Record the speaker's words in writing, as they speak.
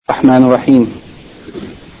الرحمن الرحيم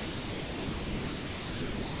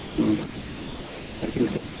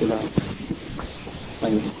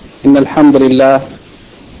إن الحمد لله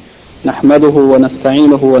نحمده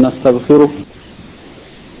ونستعينه ونستغفره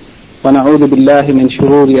ونعوذ بالله من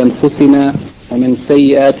شرور أنفسنا ومن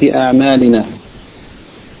سيئات أعمالنا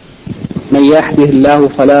من يهده الله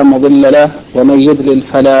فلا مضل له ومن يضلل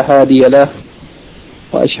فلا هادي له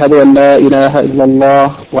وأشهد أن لا إله إلا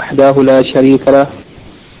الله وحده لا شريك له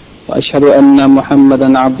وأشهد أن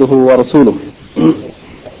محمدا عبده ورسوله.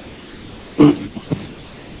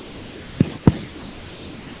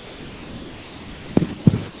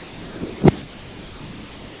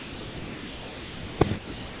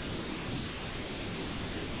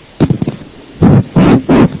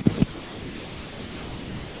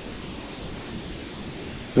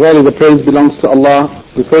 Really, the praise belongs to Allah.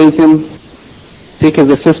 We praise Him, seek His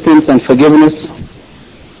assistance and forgiveness,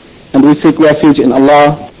 and we seek refuge in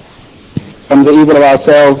Allah from the evil of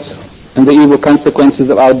ourselves and the evil consequences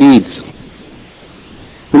of our deeds.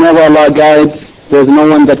 Whomever Allah guides, there is no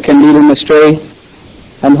one that can lead him astray,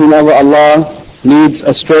 and whomever Allah leads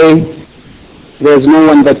astray, there is no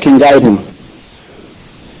one that can guide him.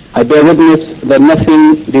 I bear witness that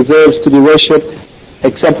nothing deserves to be worshipped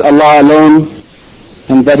except Allah alone,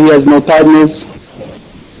 and that He has no partners,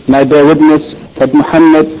 and I bear witness that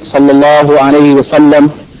Muhammad sallallahu alayhi wa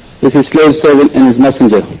sallam is His slave servant and His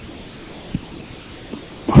messenger.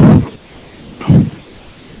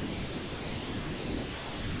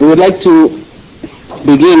 We would like to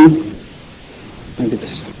begin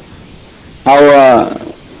our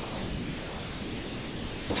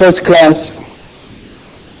first class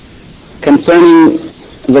concerning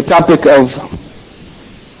the topic of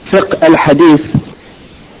fiqh al-hadith.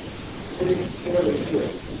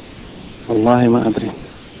 والله ما أدري.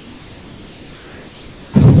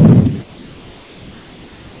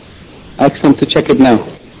 Ask them to check it now.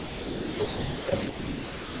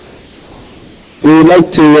 We would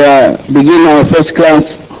like to begin our first class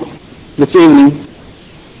this evening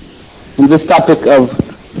in this topic of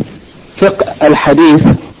fiqh al-hadith,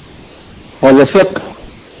 or the fiqh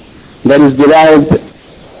that is derived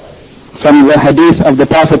from the hadith of the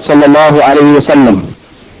Prophet sallallahu alaihi wasallam.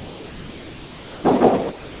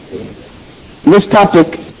 This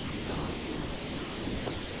topic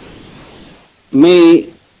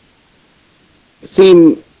may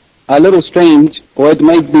seem a little strange, or it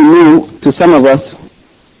might be new to some of us,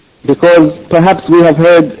 because perhaps we have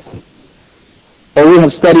heard or we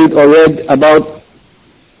have studied or read about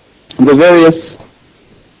the various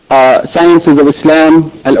sciences of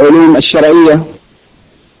Islam, al-ulum al-shar'iyyah,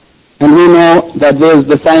 and we know that there is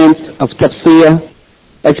the science of tafsir,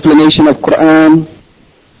 explanation of Quran,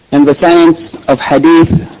 and the science of hadith,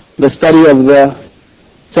 the study of the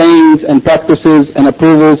sayings and practices and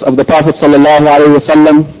approvals of the Prophet sallallahu alaihi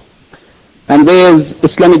wasallam. And there is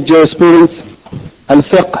Islamic jurisprudence,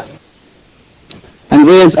 al-fiqh, and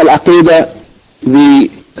there is al-aqidah, the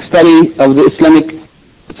study of the Islamic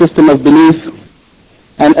system of belief,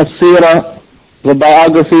 and as-sirah, the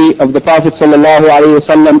biography of the Prophet sallallahu alaihi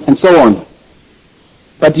wasallam, and so on.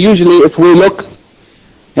 But usually if we look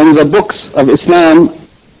in the books of Islam,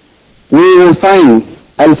 we will find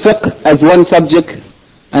al-fiqh as one subject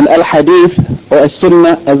and al-hadith or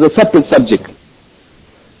as-sunnah as a separate subject.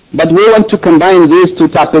 But we want to combine these two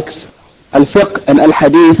topics, al-fiqh and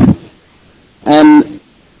al-hadith, and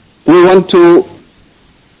we want to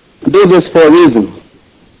do this for a reason.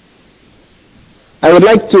 I would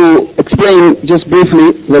like to explain just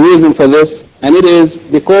briefly the reason for this, and it is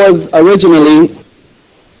because originally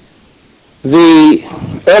the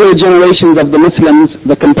early generations of the Muslims,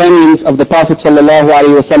 the companions of the Prophet sallallahu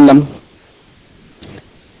alaihi wasallam,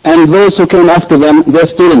 and those who came after them, their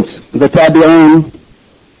students, the tabi'un,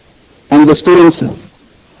 and the students,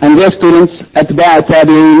 and their students, atba'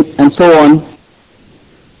 tabi'un, and so on,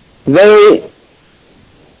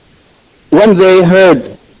 when they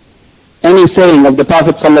heard any saying of the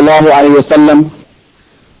Prophet sallallahu alaihi wasallam,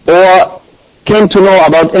 or came to know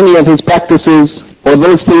about any of his practices, or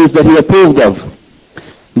those things that he approved of,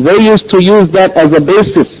 they used to use that as a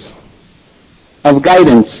basis of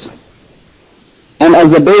guidance and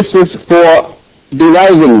as a basis for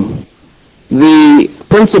deriving the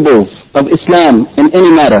principles of Islam in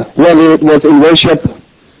any matter, whether it was in worship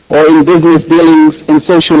or in business dealings, in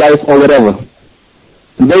social life or whatever.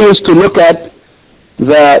 They used to look at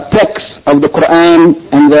the text of the Quran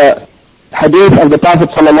and the hadith of the Prophet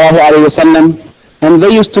sallallahu alaihi wasallam, and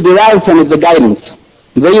they used to derive from it the guidance.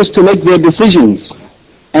 They used to make their decisions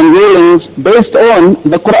and rulings based on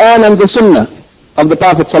the Quran and the Sunnah of the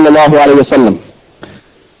Prophet sallallahu alaihi wasallam.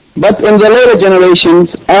 But in the later generations,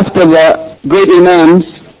 after the great Imams,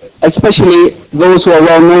 especially those who are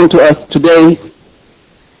well known to us today,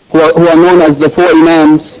 who are known as the four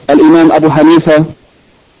Imams, Al-Imam Abu Hanifa,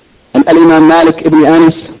 and Al-Imam Malik ibn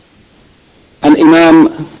Anis, and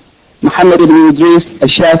Imam Muhammad ibn Idris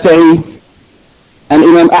al-Shafi'i, and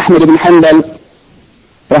Imam Ahmad ibn Hanbal,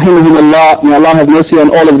 rahimahumullah, may Allah have mercy on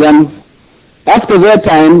all of them. After their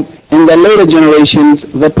time, in the later generations,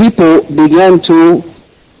 the people began to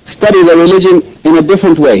study the religion in a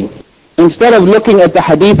different way. Instead of looking at the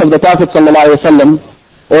hadith of the Prophet ﷺ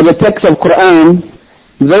or the text of Quran,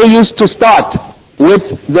 they used to start with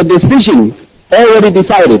the decision already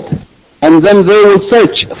decided, and then they will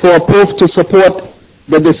search for a proof to support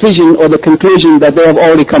the decision or the conclusion that they have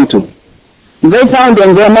already come to. They found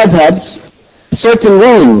in their madhabs certain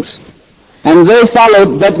rulings, and they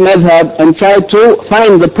followed that madhab and tried to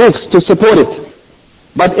find the proofs to support it.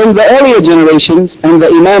 But in the earlier generations and the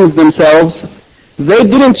Imams themselves, they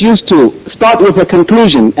didn't used to start with a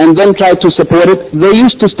conclusion and then try to support it. They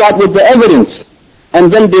used to start with the evidence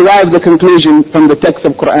and then derive the conclusion from the text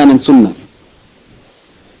of Quran and Sunnah.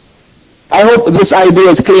 I hope this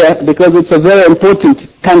idea is clear because it's a very important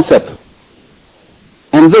concept.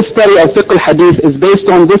 And this study of fiqh al-hadith is based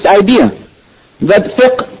on this idea, that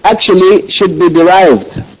fiqh actually should be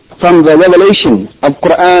derived from the revelation of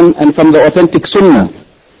Quran and from the authentic Sunnah,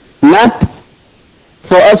 not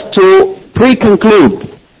for us to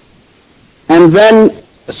pre-conclude and then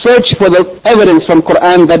search for the evidence from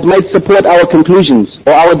Quran that might support our conclusions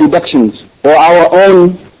or our deductions or our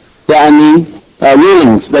own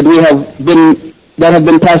rulings that have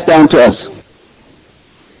been passed down to us.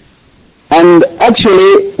 And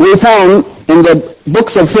actually, we found in the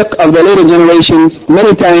books of fiqh of the later generations,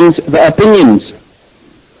 many times the opinions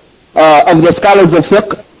of the scholars of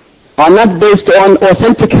fiqh are not based on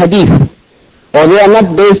authentic hadith, or they are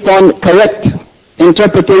not based on correct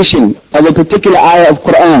interpretation of a particular ayah of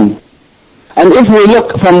Quran. And if we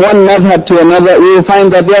look from one madhab to another, we will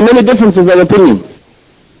find that there are many differences of opinion.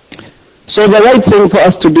 So the right thing for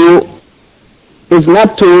us to do is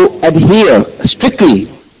not to adhere strictly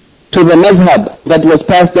to the madhab that was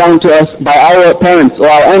passed down to us by our parents or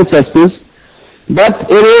our ancestors, but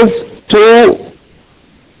it is to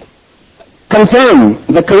confirm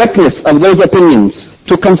the correctness of those opinions,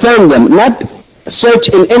 to confirm them, not search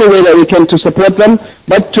in any way that we can to support them,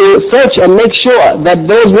 but to search and make sure that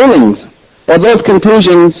those rulings or those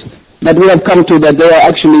conclusions that we have come to, that they are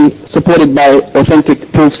actually supported by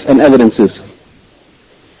authentic proofs and evidences.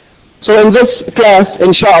 So in this class,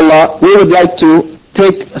 inshallah, we would like to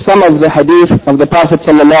take some of the hadith of the Prophet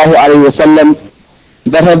sallallahu alaihi wasallam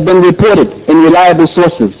that have been reported in reliable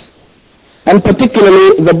sources. And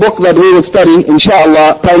particularly the book that we will study,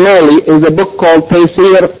 inshallah, primarily is a book called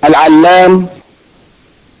Taysir al-Allam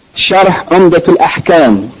Sharh Umdat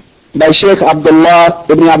al-Ahkam by Sheikh Abdullah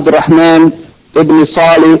ibn Abdul Rahman ibn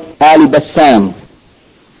Salih al-Bassam.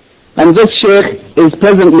 And this Sheikh is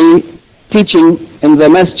presently teaching in the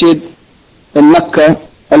masjid in Mecca,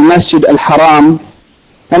 al-Masjid al-Haram,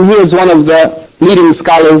 and he is one of the leading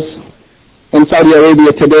scholars in Saudi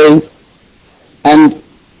Arabia today. And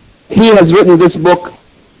he has written this book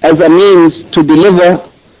as a means to deliver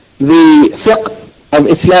the fiqh of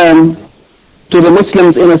Islam to the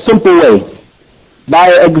Muslims in a simple way, by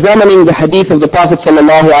examining the hadith of the Prophet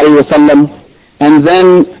sallallahu alaihi wasallam and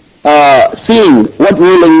then seeing what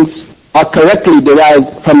rulings are correctly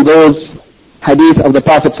derived from those hadith of the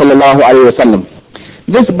Prophet sallallahu alaihi wasallam.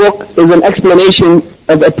 This book is an explanation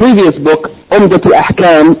of a previous book, Umdat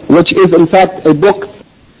al-Ahkam, which is in fact a book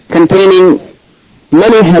containing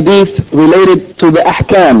many hadith related to the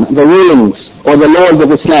ahkam, the rulings or the laws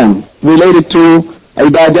of Islam, related to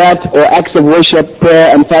ibadat or acts of worship, prayer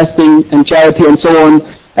and fasting and charity and so on,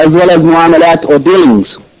 as well as muamalat or dealings,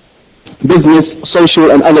 business,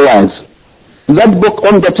 social and otherwise. That book,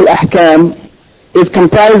 Umdat al-Ahkam, is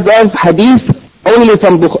comprised of hadith only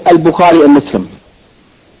from al-Bukhari and Muslim.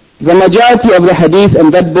 The majority of the hadith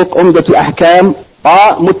in that book, Umdat al-Ahkam,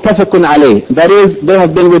 are muttafaqun alayh. That is, they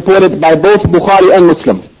have been reported by both Bukhari and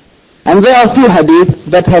Muslim. And there are few hadith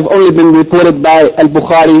that have only been reported by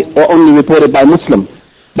al-Bukhari or only reported by Muslim.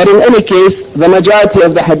 But in any case, the majority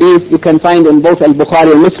of the hadith you can find in both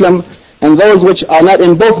al-Bukhari and Muslim, and those which are not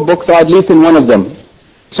in both books are at least in one of them.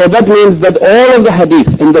 So that means that all of the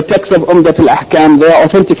hadith in the text of Umdat al-Ahkam, they are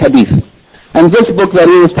authentic hadith. And this book that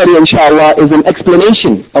we will study inshallah is an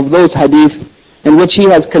explanation of those hadith in which he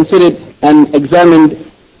has considered and examined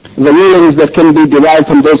the rulings that can be derived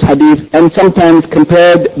from those hadith, and sometimes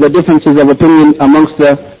compared the differences of opinion amongst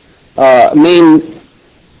the main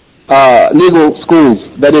legal schools,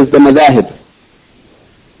 that is the madahib.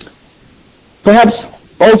 Perhaps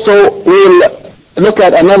also we'll look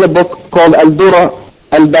at another book called Al-Dura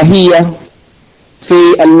Al-Bahiyya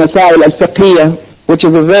fi Al-Masail Al-Fiqhiyya, which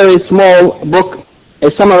is a very small book,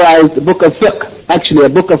 a summarized book of fiqh, actually a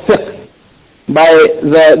book of fiqh by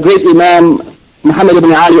the great Imam Muhammad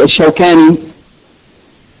ibn Ali al-Shawkani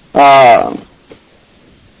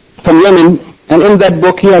from Yemen. And in that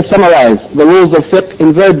book he has summarized the rules of fiqh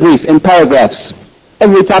in very brief, in paragraphs.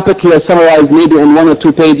 Every topic he has summarized maybe in 1 or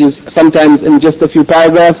 2 pages, sometimes in just a few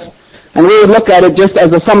paragraphs. And we will look at it just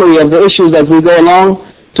as a summary of the issues as we go along,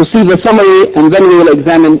 to see the summary, and then we will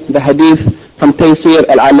examine the hadith from Taysir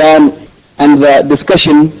al-Alam and the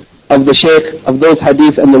discussion of the Shaykh of those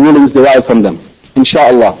hadith and the rulings derived from them,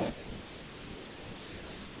 inshaAllah.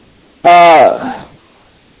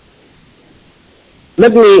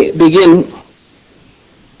 Let me begin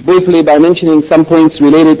briefly by mentioning some points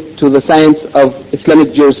related to the science of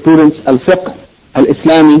Islamic jurisprudence, al-fiqh,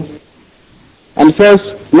 al-Islami, and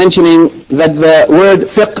first mentioning that the word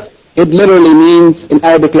fiqh, it literally means in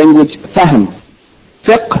Arabic language fahm.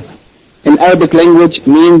 Fiqh in Arabic language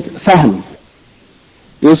means fahm.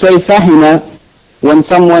 You say fahima when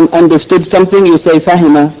someone understood something, you say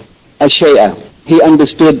fahima ash-shay'a. He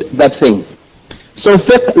understood that thing. So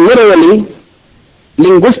fiqh literally,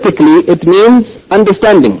 linguistically, it means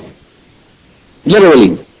understanding.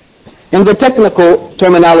 Literally. In the technical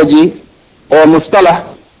terminology or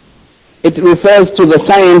mustalah, it refers to the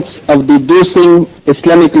science of deducing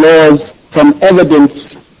Islamic laws from evidence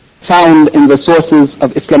found in the sources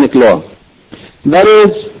of Islamic law. That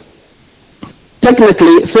is,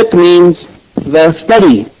 technically, fiqh means the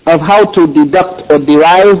study of how to deduct or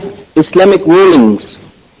derive Islamic rulings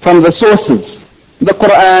from the sources, the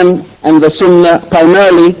Quran and the Sunnah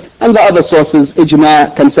primarily, and the other sources,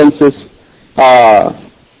 ijma, consensus,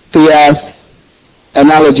 qiyas,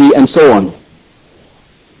 analogy, and so on.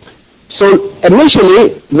 So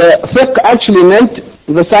initially, the fiqh actually meant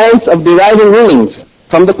the science of deriving rulings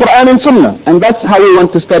from the Quran and Sunnah, and that's how we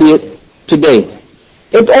want to study it today.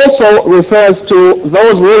 It also refers to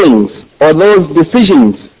those rulings or those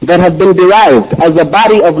decisions that have been derived as a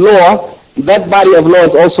body of law. That body of law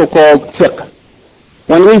is also called fiqh.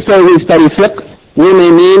 When we say we study fiqh, we may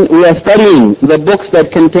mean we are studying the books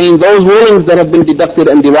that contain those rulings that have been deducted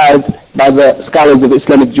and derived by the scholars of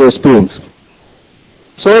Islamic jurisprudence.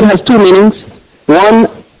 So it has 2 meanings.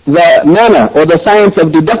 1, the manner or the science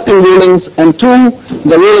of deducting rulings, and 2,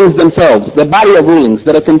 the rulings themselves. The body of rulings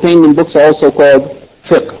that are contained in books are also called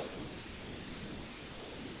fiqh.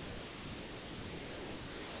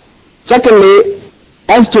 Secondly,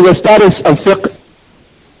 as to the status of fiqh,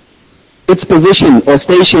 its position or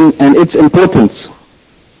station and its importance,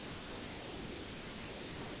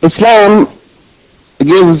 Islam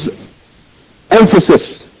gives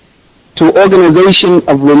emphasis to organization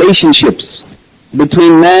of relationships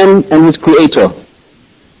between man and his creator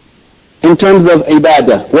in terms of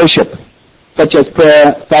ibadah, worship, such as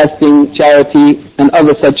prayer, fasting, charity, and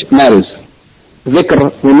other such matters.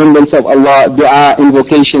 Dhikr, remembrance of Allah, dua,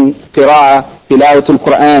 invocation, qira'ah, tilawatul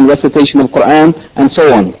Quran, recitation of Quran, and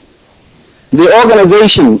so on. The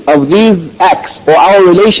organization of these acts, or our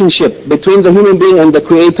relationship between the human being and the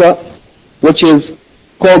Creator, which is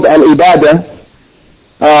called al-ibadah,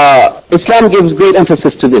 Islam gives great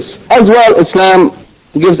emphasis to this. As well, Islam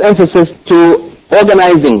gives emphasis to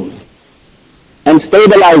organizing and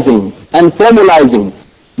stabilizing and formalizing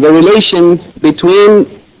the relations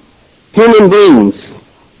between human beings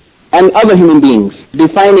and other human beings,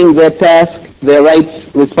 defining their tasks, their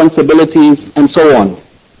rights, responsibilities, and so on.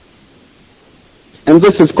 And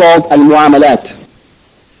this is called al-mu'amalat,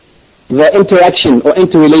 the interaction or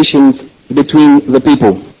interrelations between the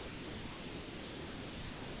people.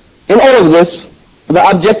 In all of this, the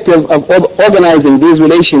objective of organizing these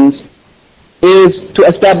relations is to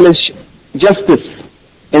establish justice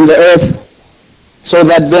in the earth so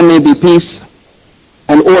that there may be peace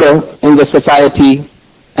and order in the society,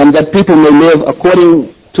 and that people may live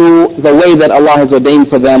according to the way that Allah has ordained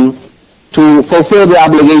for them, to fulfill their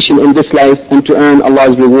obligation in this life and to earn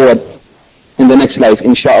Allah's reward in the next life,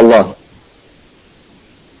 insha'Allah.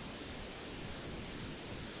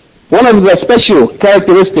 One of the special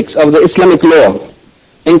characteristics of the Islamic law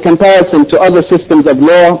in comparison to other systems of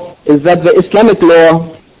law is that the Islamic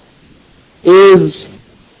law is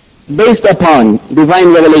based upon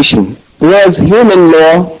divine revelation, whereas human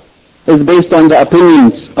law is based on the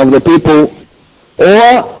opinions of the people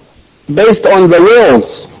or based on the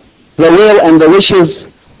will and the wishes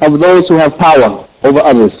of those who have power over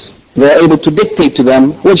others. They are able to dictate to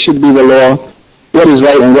them what should be the law, what is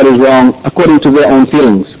right and what is wrong, according to their own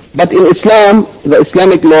feelings. But in Islam, the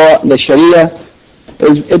Islamic law, the Sharia,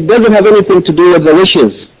 it doesn't have anything to do with the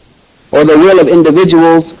wishes or the will of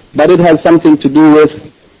individuals, but it has something to do with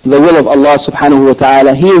the will of Allah subhanahu wa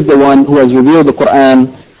ta'ala. He is the one who has revealed the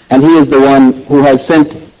Quran, and He is the one who has sent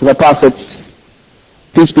the prophets,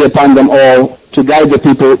 peace be upon them all, to guide the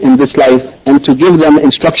people in this life and to give them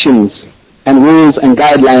instructions and rules and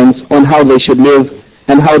guidelines on how they should live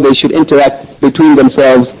and how they should interact between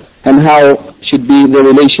themselves and how should be their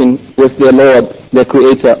relation with their Lord, their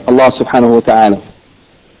Creator, Allah subhanahu wa ta'ala.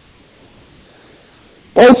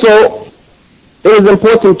 Also, it is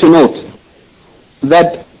important to note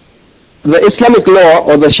that the Islamic law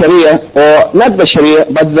or the Sharia, or not the Sharia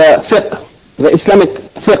but the fiqh, the Islamic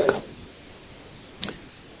fiqh,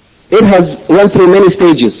 it has went through many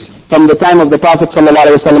stages from the time of the Prophet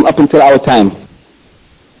ﷺ up until our time.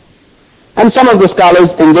 And some of the scholars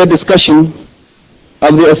in their discussion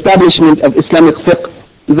of the establishment of Islamic fiqh,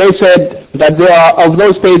 they said that there are, of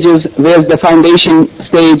those stages, there's the foundation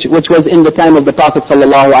stage which was in the time of the Prophet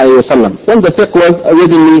ﷺ, when the fiqh was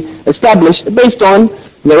originally established based on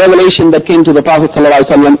the revelation that came to the Prophet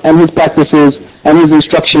ﷺ and his practices and his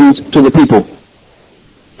instructions to the people.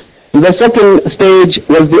 The second stage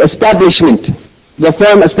was the establishment, the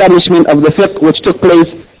firm establishment of the fiqh which took place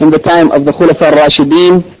in the time of the Khulafa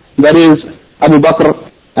al-Rashideen, that is Abu Bakr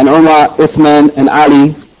and Umar, Uthman and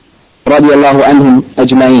Ali radiallahu anhum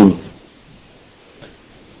ajma'in.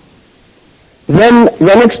 Then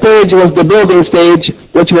the next stage was the building stage,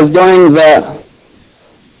 which was during the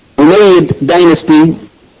Umayyad dynasty,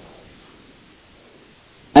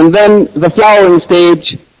 and then the flowering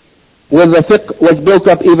stage where the fiqh was built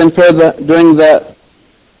up even further during the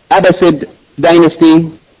Abbasid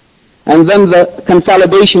dynasty, and then the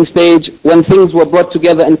consolidation stage when things were brought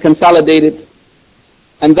together and consolidated,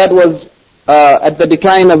 and that was at the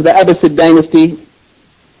decline of the Abbasid dynasty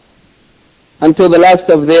until the last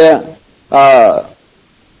of their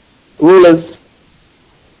rulers,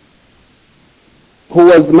 who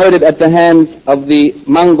was murdered at the hands of the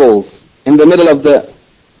Mongols in the middle of the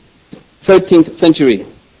 13th century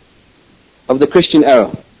of the Christian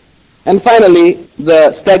era. And finally,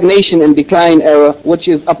 the stagnation and decline era, which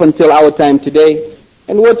is up until our time today,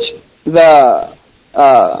 in which the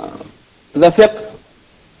fiqh,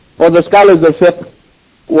 or the scholars of fiqh,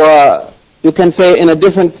 were, you can say, in a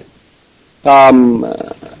different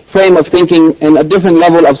frame of thinking, in a different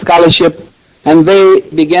level of scholarship, and they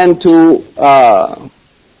began to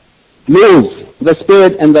lose the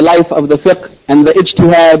spirit and the life of the fiqh and the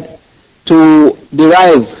ijtihad to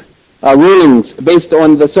derive rulings based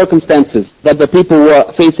on the circumstances that the people were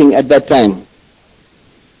facing at that time.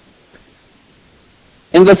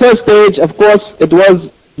 In the first stage, of course, it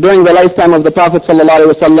was during the lifetime of the Prophet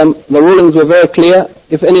ﷺ. The rulings were very clear.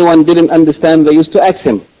 If anyone didn't understand, they used to ask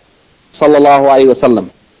him, sallallahu alaihi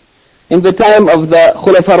wasallam. In the time of the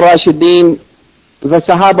Khulafa al-Rashideen, the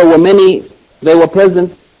Sahaba were many, they were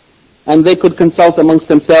present, and they could consult amongst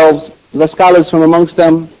themselves. The scholars from amongst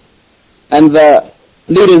them and the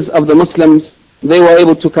leaders of the Muslims, they were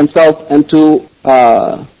able to consult and to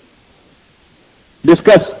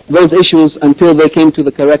discuss those issues until they came to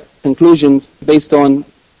the correct conclusions based on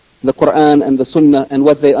the Quran and the Sunnah and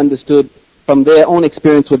what they understood from their own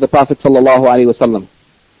experience with the Prophet sallallahu alaihi wasallam.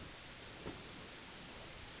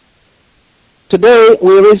 Today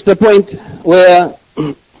we reached the point where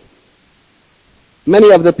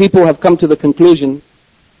many of the people have come to the conclusion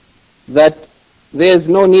that there is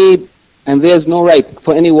no need and there is no right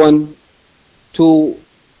for anyone to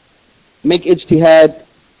make ijtihad,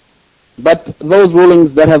 but those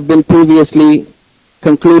rulings that have been previously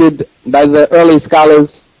concluded by the early scholars,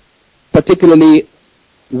 particularly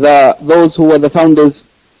those who were the founders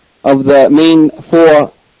of the main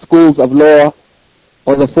four schools of law,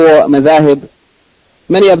 or the four madhahib.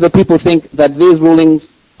 Many of the people think that these rulings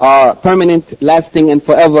are permanent, lasting and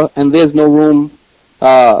forever, and there's no room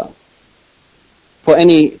for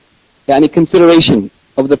any consideration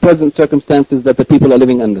of the present circumstances that the people are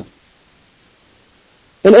living under.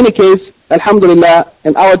 In any case, alhamdulillah,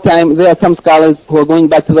 in our time there are some scholars who are going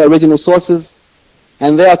back to the original sources,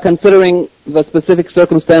 and they are considering the specific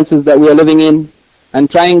circumstances that we are living in and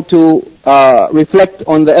trying to reflect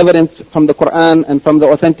on the evidence from the Quran and from the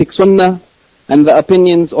authentic Sunnah and the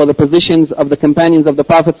opinions or the positions of the companions of the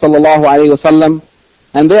Prophet sallallahu alaihi wasallam,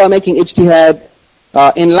 and they are making ijtihad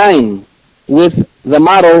in line with the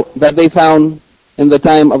model that they found in the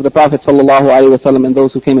time of the Prophet sallallahu alaihi wasallam and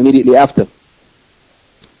those who came immediately after.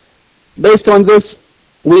 Based on this,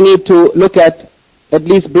 we need to look at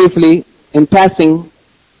least briefly, in passing,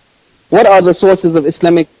 what are the sources of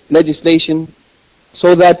Islamic legislation,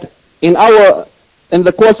 so that in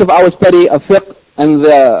the course of our study of fiqh and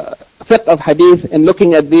the fiqh of hadith and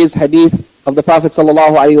looking at these hadith of the Prophet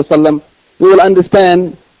ﷺ, we will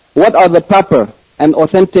understand what are the proper and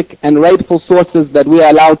authentic and rightful sources that we are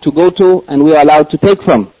allowed to go to and we are allowed to take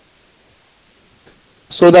from.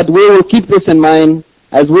 So that we will keep this in mind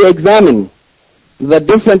as we examine the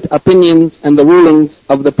different opinions and the rulings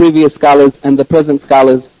of the previous scholars and the present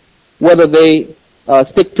scholars, whether they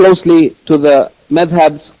stick closely to the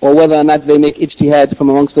madhabs or whether or not they make ijtihad from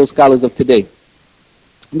amongst those scholars of today.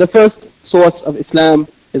 The first source of Islam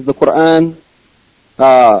is the Quran,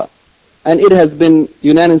 and it has been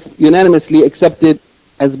unanimously accepted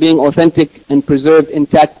as being authentic and preserved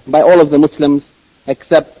intact by all of the Muslims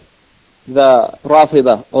except the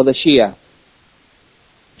Rafida or the Shia.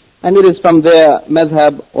 And it is from their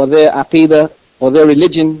madhab or their aqidah or their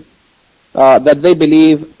religion that they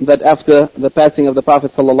believe that after the passing of the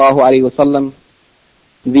Prophet ﷺ,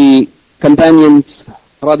 the companions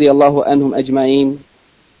radiallahu anhum ajma'een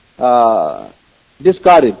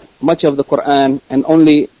discarded much of the Quran and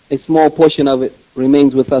only a small portion of it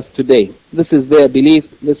remains with us today. This is their belief,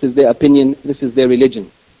 this is their opinion, this is their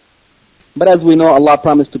religion. But as we know, Allah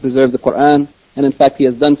promised to preserve the Quran, and in fact He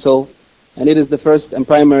has done so, and it is the first and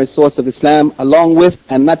primary source of Islam, along with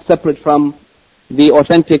and not separate from the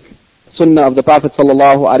authentic Sunnah of the Prophet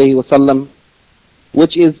ﷺ,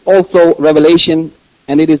 which is also revelation,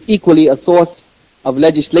 and it is equally a source of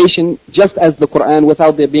legislation, just as the Quran,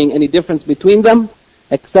 without there being any difference between them,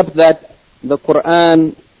 except that the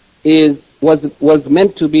Quran was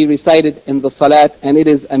meant to be recited in the salat, and it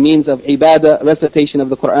is a means of ibadah, recitation of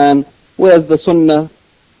the Quran, whereas the Sunnah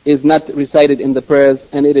is not recited in the prayers,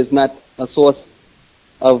 and it is not a source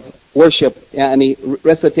of worship, any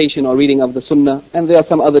recitation or reading of the Sunnah. And there are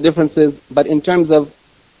some other differences, but in terms of,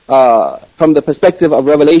 from the perspective of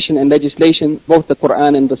revelation and legislation, both the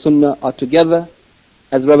Quran and the Sunnah are together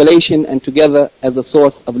as revelation and together as a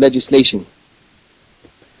source of legislation.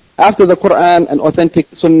 After the Quran and authentic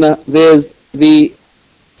Sunnah, there's the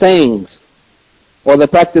sayings or the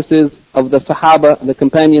practices of the Sahaba, the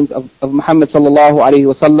companions of Muhammad sallallahu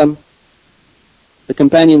alayhi wasallam, the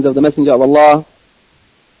companions of the Messenger of Allah,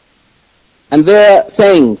 and their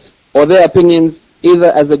sayings or their opinions,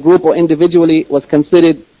 either as a group or individually, was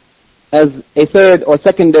considered as a third or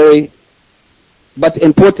secondary but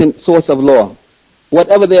important source of law.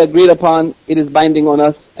 Whatever they agreed upon, it is binding on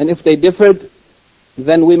us, and if they differed,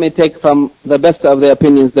 then we may take from the best of their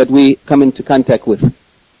opinions that we come into contact with.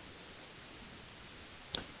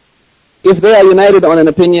 If they are united on an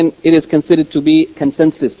opinion, it is considered to be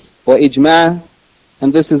consensus or ijma',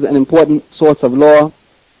 and this is an important source of law.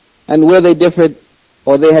 And where they differed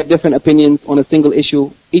or they had different opinions on a single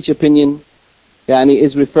issue, each opinion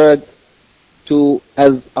is referred to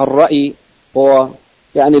as ar-ra'i, or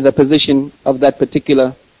the position of that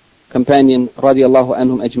particular companion radiallahu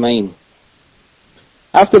anhum ajma'in.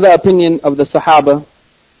 After the opinion of the Sahaba,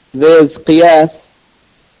 there is qiyas,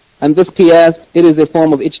 and this qiyas, it is a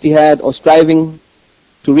form of ijtihad or striving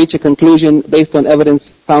to reach a conclusion based on evidence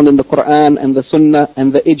found in the Quran and the Sunnah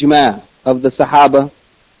and the ijma' of the Sahaba.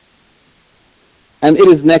 And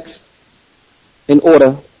it is next in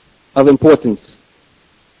order of importance.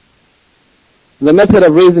 The method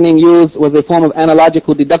of reasoning used was a form of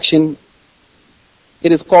analogical deduction.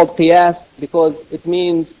 It is called qiyas because it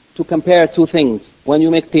means to compare two things. When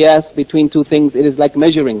you make qiyas between two things, it is like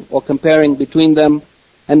measuring or comparing between them,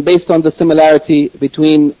 and based on the similarity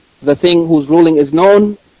between the thing whose ruling is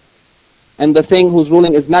known and the thing whose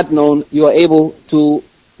ruling is not known, you are able to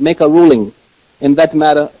make a ruling in that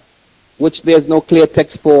matter which there is no clear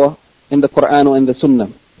text for in the Quran or in the Sunnah.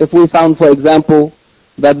 If we found, for example,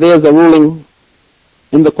 that there is a ruling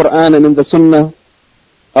in the Quran and in the Sunnah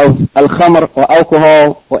of al-khamr or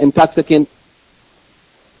alcohol or intoxicant,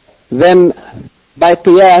 then by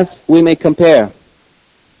qiyas we may compare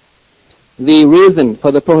the reason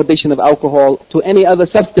for the prohibition of alcohol to any other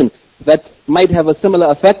substance that might have a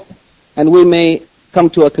similar effect, and we may come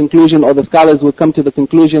to a conclusion, or the scholars will come to the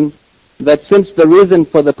conclusion, that since the reason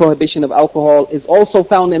for the prohibition of alcohol is also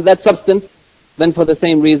found in that substance, then for the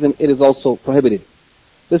same reason it is also prohibited.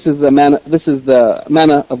 This is the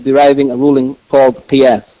manner of deriving a ruling called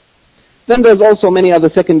qiyas. Then there's also many other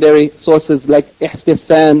secondary sources like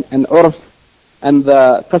ihtisan and urf and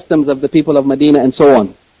the customs of the people of Medina and so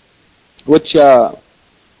on, which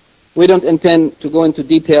we don't intend to go into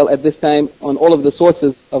detail at this time on all of the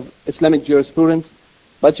sources of Islamic jurisprudence,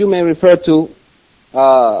 but you may refer to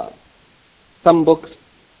some books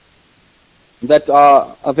that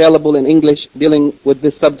are available in English dealing with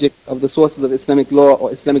this subject of the sources of Islamic law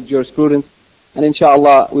or Islamic jurisprudence, and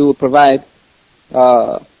inshallah we will provide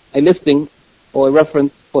a listing or a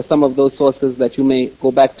reference for some of those sources that you may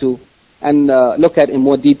go back to and look at in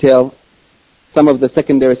more detail some of the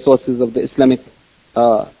secondary sources of the Islamic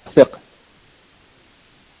fiqh.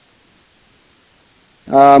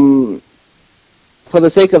 For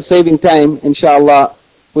the sake of saving time, inshallah,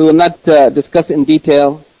 we will not discuss in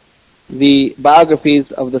detail the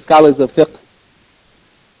biographies of the scholars of fiqh,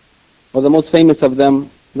 or the most famous of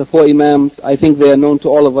them, the four Imams. I think they are known to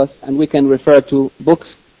all of us, and we can refer to books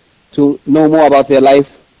to know more about their life,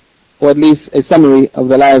 or at least a summary of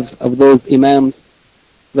the lives of those Imams,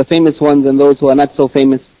 the famous ones and those who are not so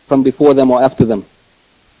famous from before them or after them.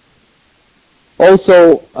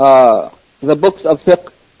 Also, the books of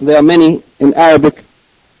fiqh, there are many in Arabic.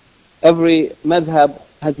 Every madhab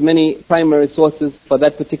has many primary sources for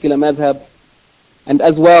that particular madhab. And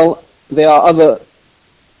as well, there are other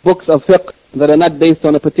books of fiqh that are not based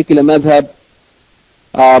on a particular madhab.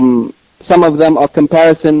 Some of them are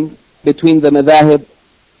comparison between the madhahib.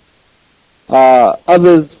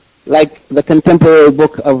 Others, like the contemporary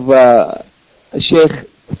book of Sheikh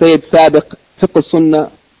Sayyid Sadiq, Fiqh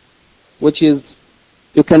al-Sunnah, which is,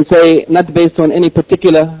 you can say, not based on any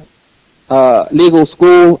particular legal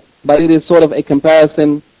school, but it is sort of a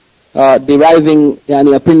comparison, deriving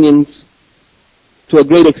opinions to a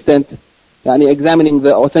great extent, examining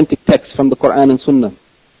the authentic text from the Quran and Sunnah.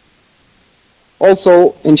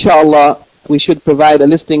 Also, inshallah, we should provide a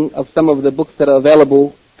listing of some of the books that are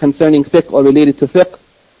available concerning fiqh or related to fiqh,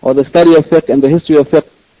 or the study of fiqh and the history of fiqh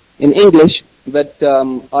in English that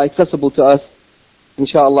are accessible to us,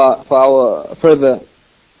 inshallah, for our further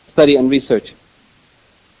study and research.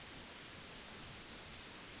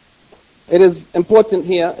 It is important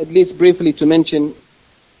here, at least briefly, to mention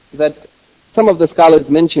that some of the scholars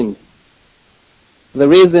mentioned the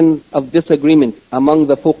reasons of disagreement among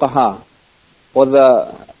the fuqaha, or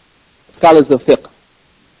the scholars of fiqh.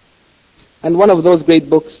 And one of those great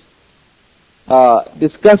books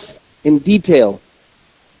discuss in detail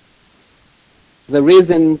the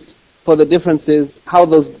reasons for the differences, how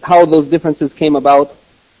those differences came about,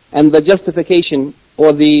 and the justification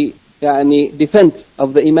or the defense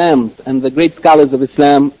of the Imams and the great scholars of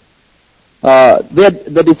Islam,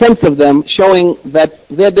 the defense of them, showing that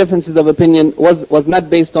their differences of opinion was not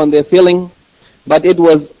based on their feeling, but it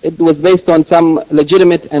was based on some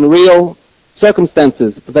legitimate and real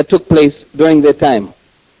circumstances that took place during their time.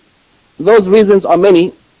 Those reasons are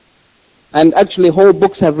many, and actually whole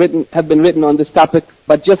books have been written on this topic,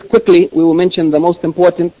 but just quickly we will mention the most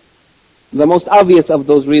important, the most obvious of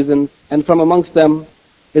those reasons, and from amongst them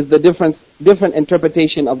is the different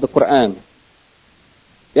interpretation of the Quran.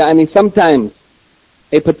 Sometimes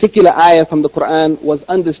a particular ayah from the Quran was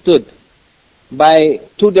understood by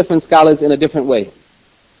two different scholars in a different way.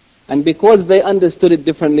 And because they understood it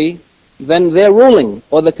differently, then their ruling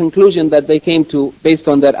or the conclusion that they came to based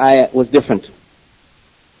on that ayah was different.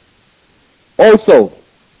 Also,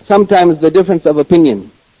 sometimes the difference of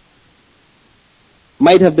opinion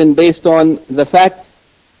might have been based on the fact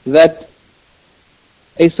that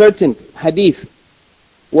a certain hadith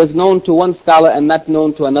was known to one scholar and not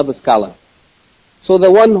known to another scholar. So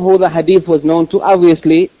the one who the hadith was known to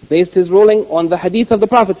obviously based his ruling on the hadith of the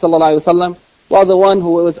Prophet ﷺ, while the one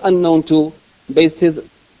who was unknown to based his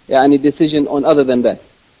decision on other than that,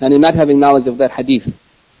 and not having knowledge of that hadith.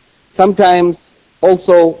 Sometimes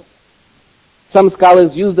also some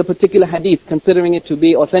scholars used a particular hadith considering it to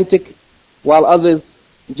be authentic, while others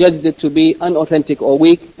judged it to be unauthentic or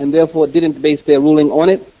weak, and therefore didn't base their ruling on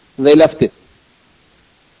it, they left it.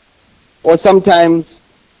 Or sometimes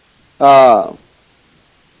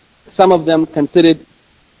some of them considered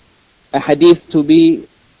a hadith to be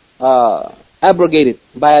abrogated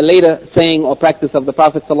by a later saying or practice of the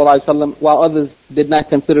Prophet ﷺ, while others did not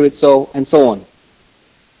consider it so, and so on.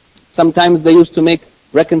 Sometimes they used to make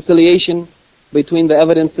reconciliation between the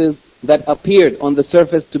evidences that appeared on the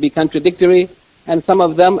surface to be contradictory, and some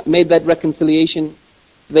of them made that reconciliation.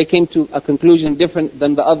 They came to a conclusion different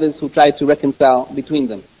than the others who tried to reconcile between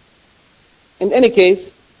them. In any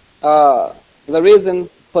case, the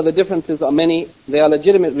reasons for the differences are many. They are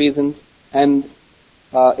legitimate reasons, and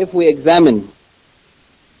if we examine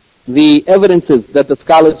the evidences that the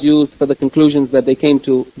scholars used for the conclusions that they came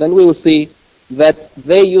to, then we will see that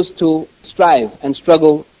they used to strive and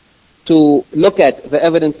struggle to look at the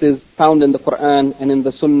evidences found in the Quran and in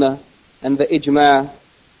the Sunnah and the ijma'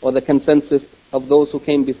 or the consensus of those who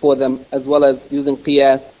came before them, as well as using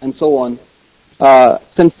qiyas and so on,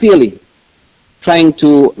 sincerely trying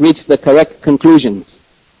to reach the correct conclusions.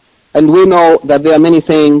 And we know that there are many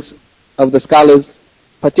sayings of the scholars,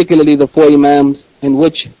 particularly the four Imams, in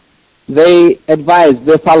which they advise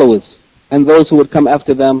their followers and those who would come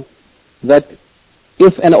after them that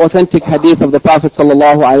if an authentic hadith of the Prophet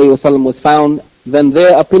ﷺ was found, then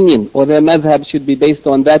their opinion or their madhab should be based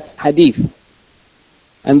on that hadith.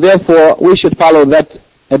 And therefore, we should follow that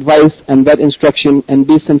advice and that instruction and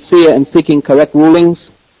be sincere in seeking correct rulings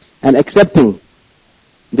and accepting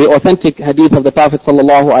the authentic hadith of the Prophet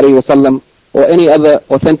ﷺ or any other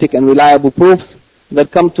authentic and reliable proofs that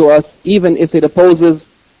come to us, even if it opposes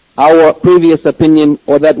our previous opinion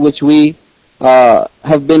or that which we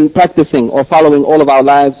have been practicing or following all of our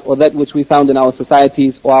lives, or that which we found in our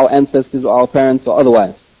societies or our ancestors or our parents or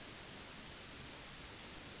otherwise.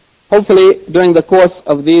 Hopefully, during the course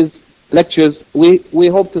of these lectures, we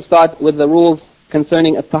hope to start with the rules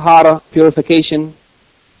concerning Taharah, purification,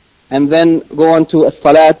 and then go on to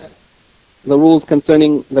As-Salat, the rules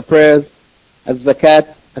concerning the prayers,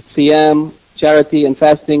 As-Zakat, As-Siyam, charity and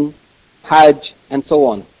fasting, Hajj, and so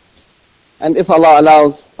on. And if Allah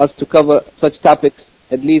allows us to cover such topics,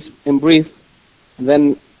 at least in brief,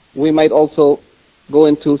 then we might also go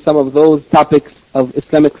into some of those topics of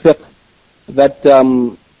Islamic fiqh that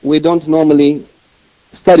we don't normally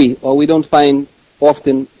study or we don't find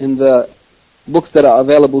often in the books that are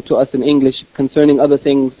available to us in English concerning other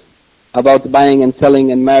things about buying and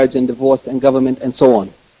selling and marriage and divorce and government and so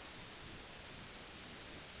on.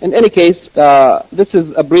 In any case, this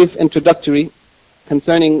is a brief introductory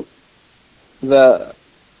concerning the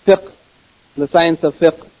fiqh, the science of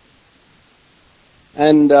fiqh.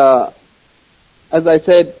 And as I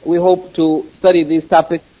said, we hope to study these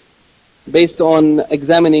topics based on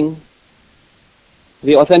examining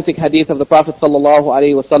the authentic hadith of the Prophet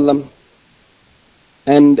ﷺ.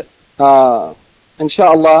 And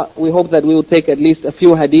inshallah, we hope that we will take at least a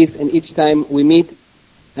few hadith in each time we meet.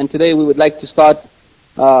 And today we would like to start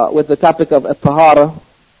with the topic of Taharah,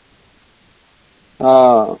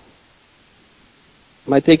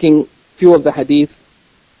 by taking few of the hadith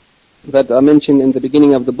that are mentioned in the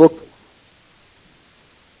beginning of the book.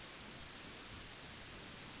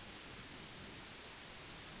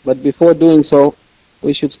 But before doing so,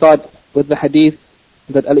 we should start with the hadith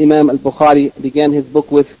that Al-Imam Al-Bukhari began his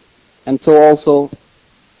book with, and so also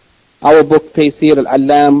our book Taysir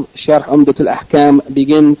Al-Allam, Sharh Umdat Al-Ahkam,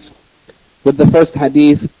 begins with the first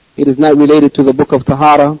hadith. It is not related to the book of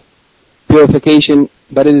Taharah, purification,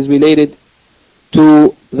 but it is related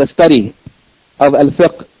to the study of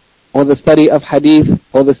al-fiqh, or the study of hadith,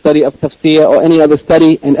 or the study of tafsir, or any other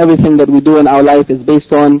study, and everything that we do in our life is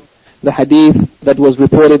based on the hadith that was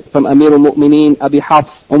reported from Amir al-Mu'mineen, Abi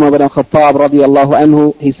Hafs, Umar bin Khattab radiyallahu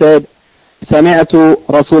anhu. He said, سمعت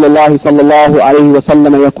رسول الله صلى الله عليه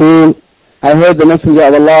وسلم يقول, I heard the Messenger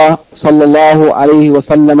of Allah صلى الله عليه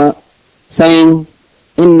وسلم saying,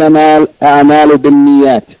 إنما الأعمال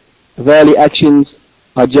بالنيات, verily actions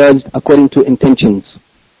are judged according to intentions.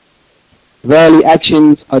 Verily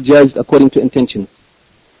actions are judged according to intentions.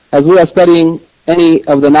 As we are studying any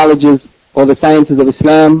of the knowledges or the sciences of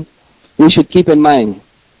Islam, we should keep in mind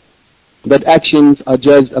that actions are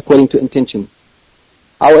judged according to intentions.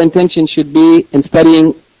 Our intention should be in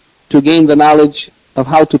studying to gain the knowledge of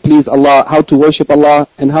how to please Allah, how to worship Allah,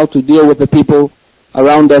 and how to deal with the people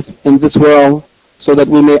around us in this world so that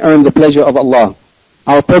we may earn the pleasure of Allah.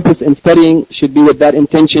 Our purpose in studying should be with that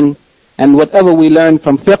intention, and whatever we learn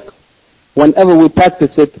from fiqh, whenever we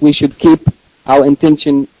practice it, we should keep our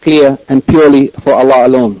intention clear and purely for Allah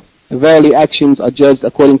alone. Verily actions are judged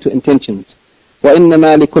according to intentions.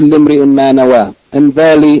 وَإِنَّمَا لِكُلِّ امْرِئٍ مَا نَوَى, and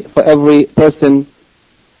verily for every person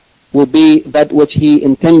will be that which he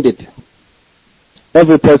intended.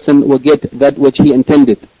 Every person will get that which he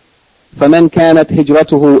intended. فَمَنْ كَانَتْ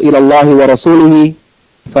هِجْرَتُهُ إِلَى اللَّهِ وَرَسُولِهِ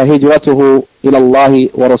فَهِجْرَتُهُ إِلَى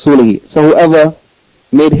اللَّهِ وَرَسُولِهِ. So whoever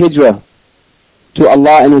made hijrah to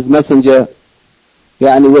Allah and His Messenger,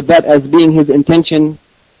 with that as being his intention,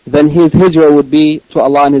 then his hijrah would be to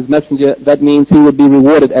Allah and His Messenger. That means he would be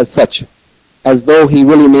rewarded as such, as though he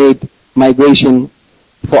really made migration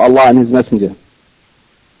for Allah and His Messenger.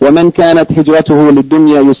 وَمَنْ كَانَتْ هِجْرَتُهُ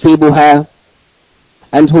لِلدُّنْيَا يُصِيبُهَا,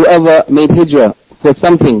 and whoever made hijrah for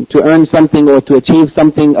something, to earn something or to achieve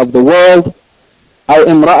something of the world, أَوْ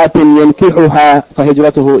إِمْرَأَةٍ يَنْكِحُهَا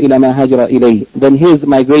فَهِجْرَتُهُ إِلَى مَا هَاجَرَ إِلَيْهِ, then his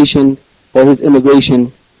migration or his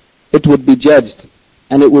immigration, it would be judged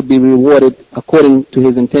and it would be rewarded according to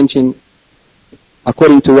his intention,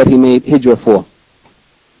 according to what he made hijrah for.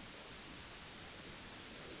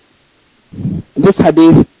 This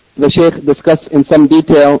hadith the Shaykh discussed in some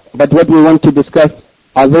detail, but what we want to discuss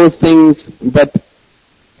are those things that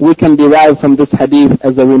we can derive from this hadith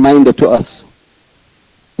as a reminder to us.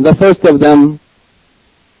 The first of them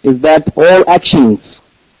is that all actions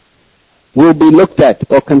will be looked at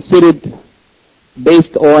or considered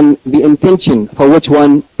based on the intention for which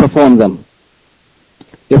one performed them.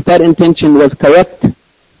 if that intention was correct,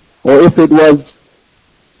 or if it was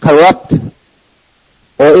corrupt,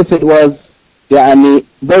 or if it was,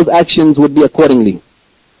 those actions would be accordingly.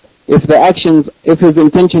 If his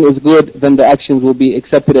intention is good, then the actions will be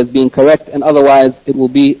accepted as being correct, and otherwise it will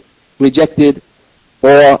be rejected,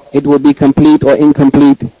 or it will be complete or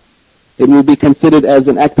incomplete. It will be considered as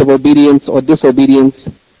an act of obedience or disobedience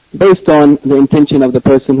based on the intention of the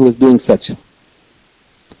person who is doing such.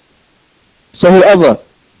 So whoever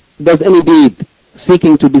does any deed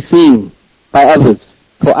seeking to be seen by others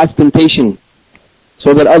for ostentation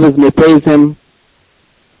so that others may praise him,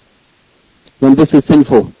 then this is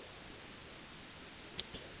sinful.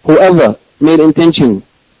 Whoever made intention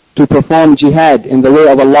to perform jihad in the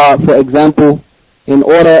way of Allah, for example, in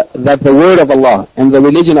order that the word of Allah and the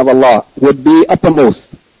religion of Allah would be uppermost,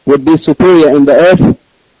 would be superior in the earth,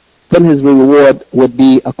 then his reward would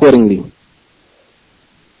be accordingly.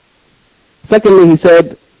 Secondly, he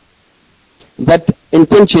said that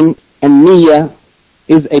intention and niyyah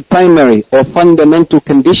is a primary or fundamental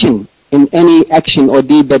condition in any action or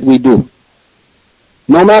deed that we do.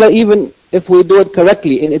 No matter even if we do it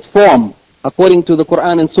correctly in its form, according to the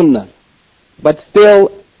Quran and Sunnah, but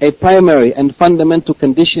still a primary and fundamental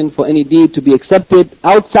condition for any deed to be accepted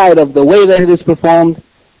outside of the way that it is performed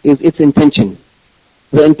is its intention,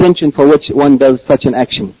 the intention for which one does such an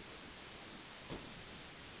action.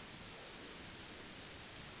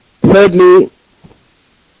 Thirdly,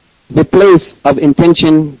 the place of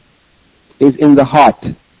intention is in the heart,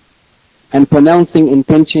 and pronouncing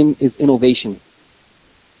intention is innovation.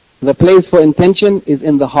 The place for intention is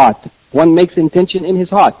in the heart. One makes intention in his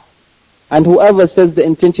heart. And whoever says the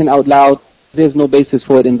intention out loud, there's no basis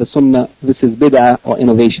for it in the Sunnah. This is bid'ah or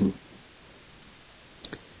innovation.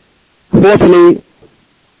 Fourthly,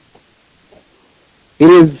 it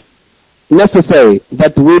is necessary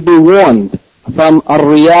that we be warned from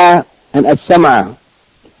ar-riya and as-sam'a.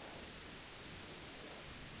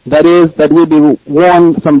 That is, that we be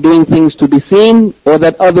warned from doing things to be seen, or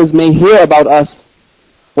that others may hear about us,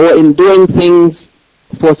 or in doing things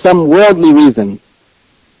for some worldly reason,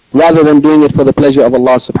 rather than doing it for the pleasure of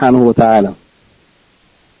Allah subhanahu wa ta'ala.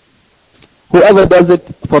 Whoever does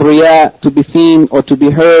it for riya, to be seen or to be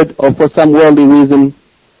heard, or for some worldly reason,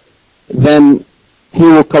 then he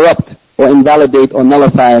will corrupt or invalidate or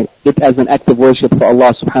nullify it as an act of worship for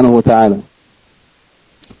Allah subhanahu wa ta'ala.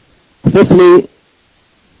 Fifthly,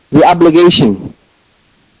 the obligation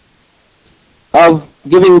of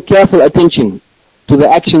giving careful attention to the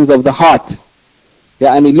actions of the heart,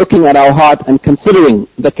 looking at our heart and considering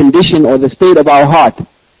the condition or the state of our heart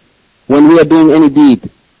when we are doing any deed,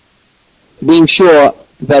 being sure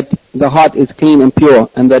that the heart is clean and pure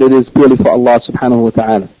and that it is purely for Allah subhanahu wa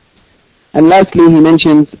ta'ala. And lastly, he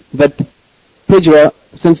mentions that hijrah,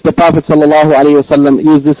 since the Prophet sallallahu alayhi wa sallam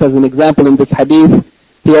used this as an example in this hadith,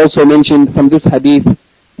 he also mentioned from this hadith,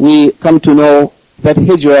 we come to know that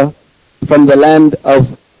hijrah from the land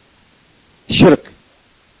of shirk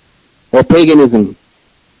or paganism,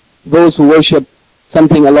 those who worship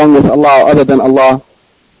something along with Allah or other than Allah,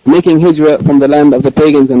 making hijrah from the land of the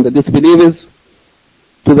pagans and the disbelievers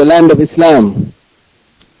to the land of Islam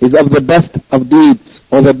is of the best of deeds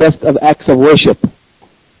or the best of acts of worship,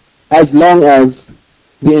 as long as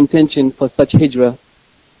the intention for such hijrah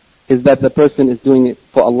is that the person is doing it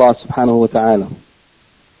for Allah subhanahu wa ta'ala.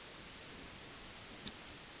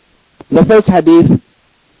 The first hadith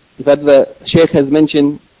that the Shaykh has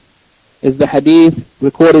mentioned is the hadith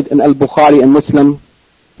recorded in Al-Bukhari and Muslim.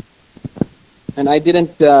 And I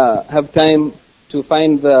didn't have time to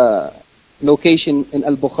find the location in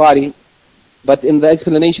Al-Bukhari, but in the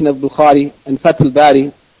explanation of Bukhari and Fath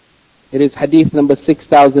al-Bari, it is hadith number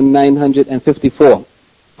 6954,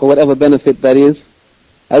 for whatever benefit that is.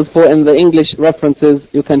 As for in the English references,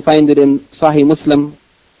 you can find it in Sahih Muslim,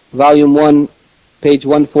 volume 1, page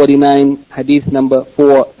 149, hadith number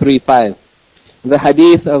 435. The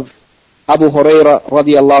hadith of Abu Hurairah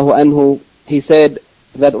radiyallahu anhu, he said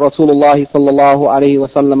that Rasulullah sallallahu alayhi wa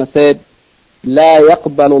sallam said, لا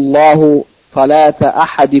يقبل الله صلاة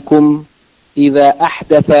أحدكم إذا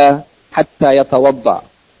أحدث حتى يتوضأ.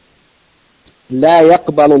 لا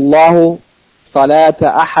يقبل الله صلاة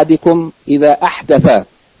أحدكم إذا أحدث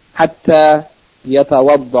حتى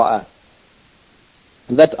يتوضأ.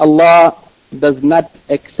 That Allah does not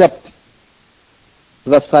accept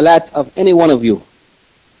the salat of any one of you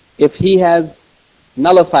if he has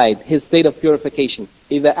nullified his state of purification.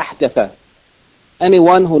 إذا أحدث.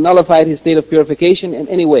 Anyone who nullified his state of purification in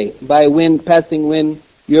any way, by wind, passing wind,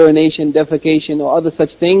 urination, defecation, or other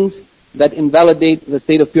such things that invalidate the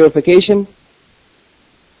state of purification,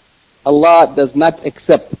 Allah does not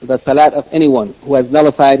accept the salat of anyone who has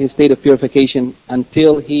nullified his state of purification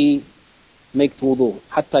until he makes wudu,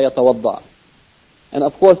 حتى يتوضأ. And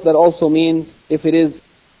of course that also means if it is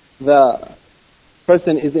the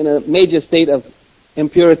person is in a major state of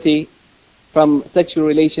impurity from sexual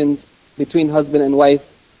relations between husband and wife,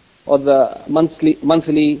 or the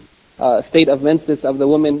monthly state of menses of the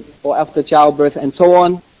woman, or after childbirth and so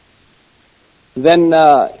on, then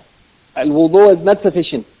al-wudu is not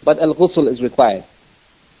sufficient, but al-ghusl is required.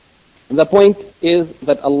 And the point is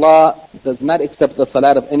that Allah does not accept the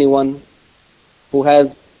salat of anyone who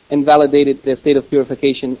has invalidated their state of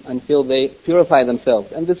purification until they purify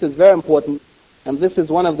themselves. And this is very important, and this is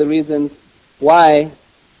one of the reasons why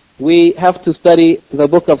we have to study the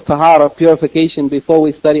book of Taharah, purification, before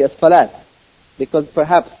we study as-salat. Because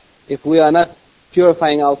perhaps if we are not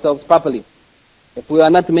purifying ourselves properly, if we are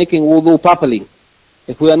not making wudu properly,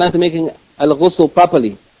 if we are not making al-ghusl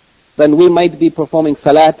properly, then we might be performing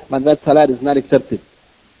salat, but that salat is not accepted.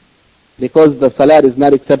 Because the salat is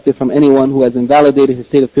not accepted from anyone who has invalidated his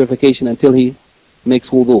state of purification until he makes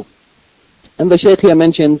wudu. And the Shaykh here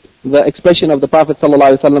mentioned the expression of the Prophet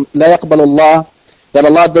ﷺ, لا يقبل الله, that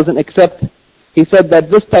Allah doesn't accept. He said that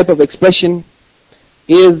this type of expression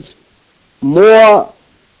is more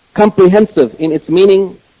comprehensive in its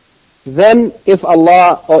meaning than if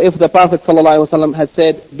Allah or if the Prophet ﷺ had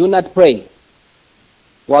said, do not pray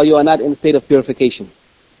while you are not in a state of purification.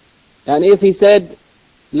 And if he said,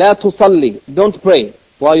 لا تصلي, don't pray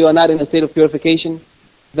while you are not in a state of purification,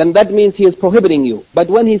 then that means he is prohibiting you. But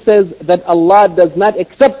when he says that Allah does not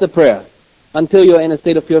accept the prayer until you are in a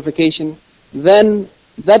state of purification, then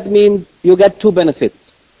that means you get two benefits.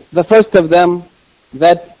 The first of them,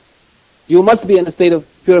 that you must be in a state of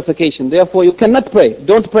purification. Therefore, you cannot pray.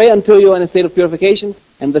 Don't pray until you are in a state of purification.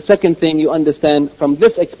 And the second thing you understand from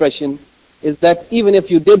this expression is that even if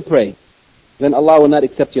you did pray, then Allah will not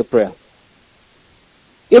accept your prayer.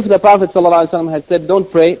 If the Prophet ﷺ had said, don't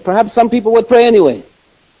pray, perhaps some people would pray anyway.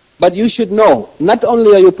 But you should know, not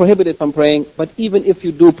only are you prohibited from praying, but even if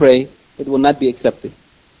you do pray, it will not be accepted.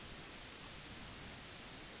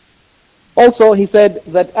 Also, he said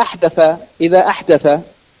that أحدث, إذا أحدث,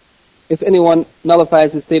 if anyone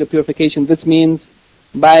nullifies his state of purification, this means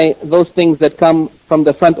by those things that come from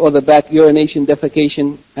the front or the back, urination,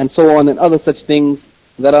 defecation, and so on, and other such things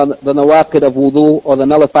that are the nawaqid of wudu or the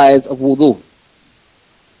nullifiers of wudu.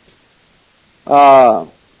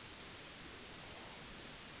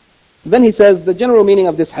 Then he says the general meaning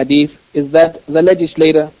of this hadith is that the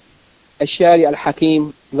legislator, Ash-Shari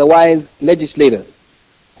al-Hakim, the wise legislator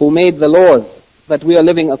who made the laws that we are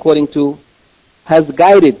living according to, has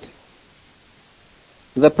guided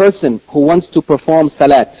the person who wants to perform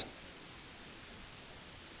salat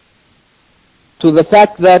to the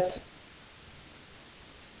fact that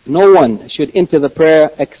no one should enter the prayer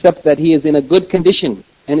except that he is in a good condition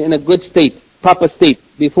and in a good state, proper state,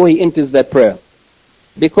 before he enters that prayer.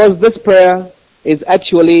 Because this prayer is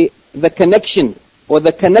actually the connection or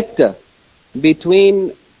the connector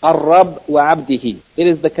between Ar-Rabb wa Abdihi. It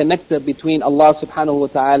is the connector between Allah subhanahu wa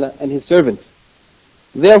ta'ala and His servants.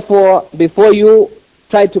 Therefore, before you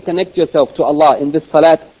try to connect yourself to Allah in this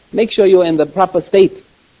salat, make sure you are in the proper state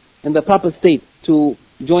to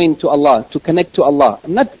join to Allah, to connect to Allah,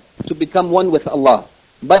 not to become one with Allah,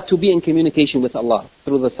 but to be in communication with Allah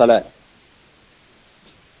through the salat.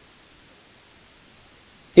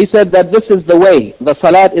 He said that this is the way, the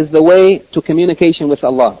salat is the way to communication with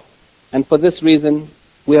Allah. And for this reason,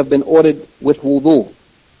 we have been ordered with wudu.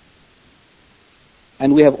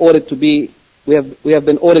 And we have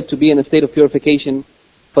been ordered to be in a state of purification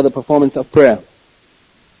for the performance of prayer.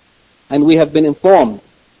 And we have been informed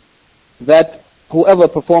that whoever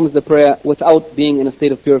performs the prayer without being in a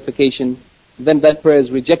state of purification, then that prayer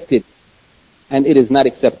is rejected and it is not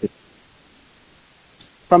accepted.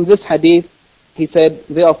 From this hadith, he said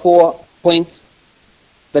there are 4 points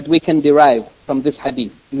that we can derive from this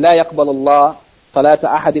hadith. لا يقبل الله صلاة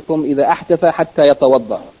أحدكم إذا أحدث حتى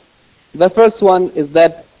يتوضأ. The first one is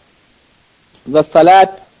that the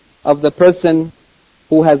salat of the person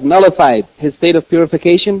who has nullified his state of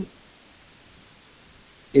purification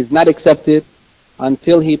is not accepted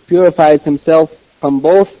until he purifies himself from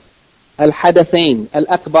both al-hadathain,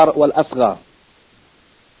 al-akbar wal-asghar,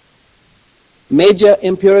 major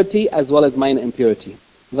impurity as well as minor impurity.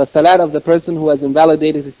 The salat of the person who has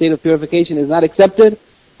invalidated his state of purification is not accepted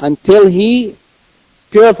until he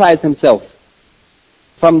purifies himself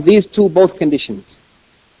from these both conditions.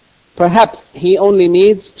 Perhaps he only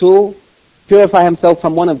needs to purify himself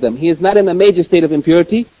from one of them. He is not in a major state of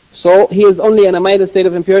impurity, so he is only in a minor state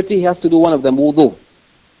of impurity. He has to do one of them, wudu.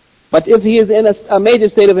 But if he is in a major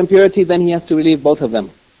state of impurity, then he has to relieve both of them,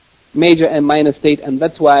 major and minor state. And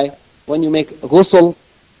that's why when you make ghusl,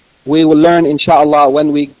 we will learn, inshallah,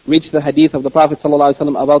 when we reach the hadith of the Prophet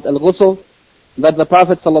ﷺ about al-ghusl, that the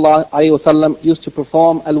Prophet ﷺ used to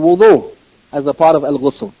perform al-wudu as a part of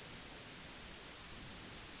al-ghusl.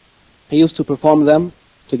 He used to perform them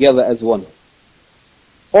together as one.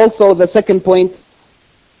 Also, the second point,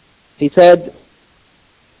 he said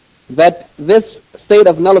that this state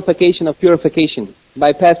of nullification of purification,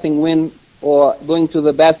 by passing wind or going to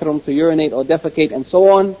the bathroom to urinate or defecate and so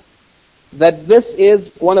on, that this is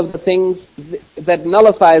one of the things that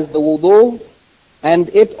nullifies the wudu, and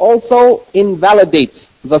it also invalidates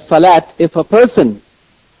the salat if a person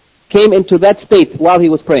came into that state while he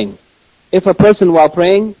was praying. If a person while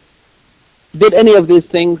praying did any of these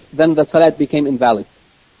things, then the salat became invalid.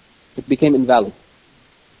 It became invalid.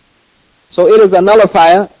 So it is a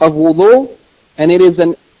nullifier of wudu, and it is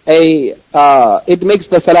it makes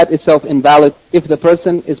the salat itself invalid if the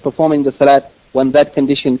person is performing the salat when that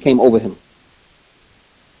condition came over him.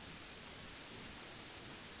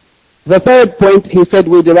 The third point he said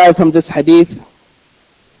we derive from this hadith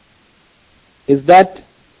is that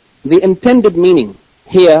the intended meaning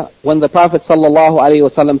here, when the Prophet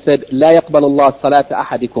ﷺ said, لا يقبل الله صلاة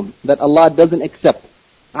أحدكم, that Allah doesn't accept,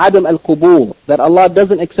 عدم القبول, that Allah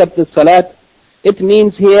doesn't accept the salat, it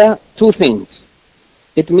means here two things.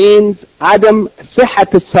 It means عدم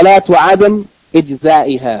صحة الصلاة وعدم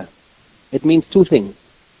إجزائها. It means two things.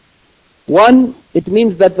 One, it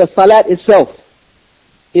means that the salat itself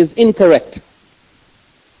is incorrect.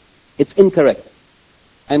 It's incorrect.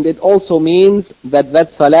 And it also means that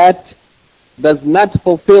that salat does not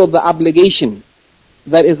fulfill the obligation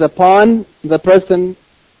that is upon the person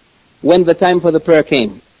when the time for the prayer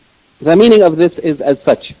came. The meaning of this is as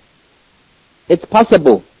such. It's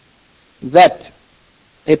possible that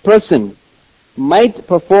a person might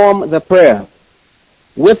perform the prayer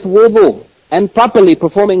with wudu and properly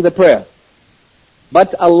performing the prayer,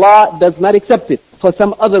 but Allah does not accept it for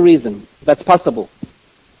some other reason. That's possible.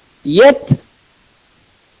 Yet,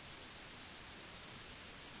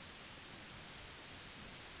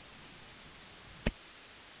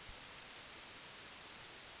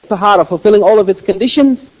 Taharah, fulfilling all of its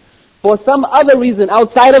conditions, for some other reason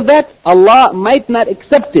outside of that, Allah might not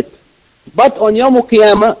accept it. But on Yawm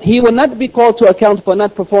al-Qiyamah, he will not be called to account for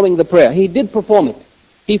not performing the prayer. He did perform it.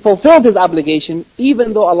 He fulfilled his obligation,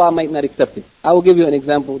 even though Allah might not accept it. I will give you an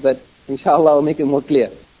example that, inshallah, will make it more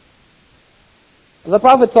clear. The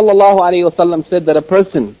Prophet ﷺ said that a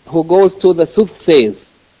person who goes to the soothsayers,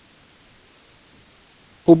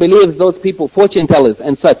 who believes those people, fortune tellers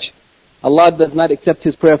and such, Allah does not accept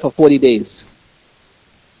his prayer for 40 days.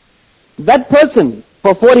 That person,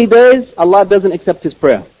 for 40 days, Allah doesn't accept his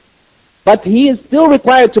prayer. But he is still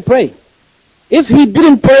required to pray. If he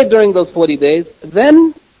didn't pray during those 40 days,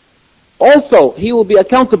 then also he will be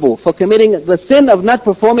accountable for committing the sin of not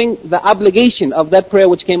performing the obligation of that prayer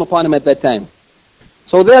which came upon him at that time.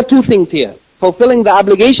 So there are two things here. Fulfilling the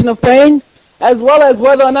obligation of praying, as well as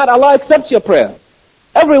whether or not Allah accepts your prayer.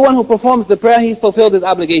 Everyone who performs the prayer, he fulfilled his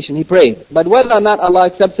obligation, he prayed. But whether or not Allah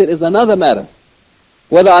accepts it is another matter.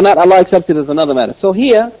 Whether or not Allah accepts it is another matter. So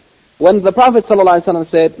here, when the Prophet ﷺ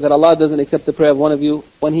said that Allah doesn't accept the prayer of one of you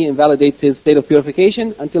when he invalidates his state of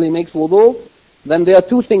purification until he makes wudu, then there are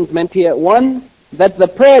two things meant here. One, that the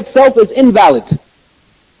prayer itself is invalid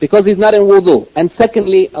because he's not in wudu. And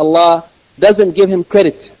secondly, Allah doesn't give him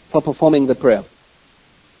credit for performing the prayer.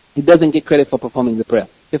 He doesn't get credit for performing the prayer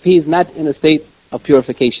if he is not in a state of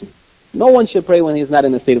purification. No one should pray when he is not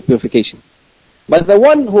in a state of purification. But the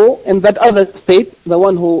one who, in that other state, the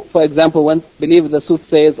one who, for example, believes the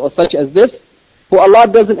soothsayers or such as this, who Allah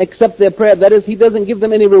doesn't accept their prayer, that is, He doesn't give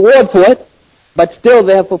them any reward for it, but still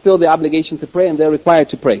they have fulfilled their obligation to pray and they're required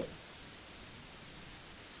to pray.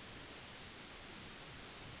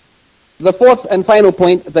 The fourth and final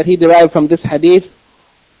point that he derived from this hadith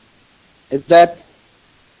is that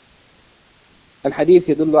الحديث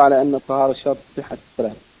يدل على أن الطهارة شرط صحة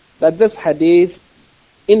الصلاة. That this hadith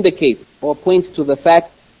indicates or points to the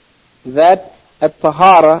fact that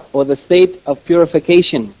at-tahara, or the state of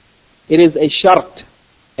purification, it is a shart,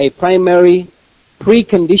 a primary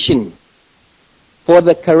precondition for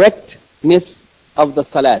the correctness of the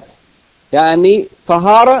salat. Yani,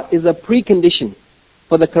 tahara is a precondition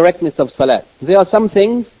for the correctness of salat. There are some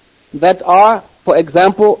things that are, for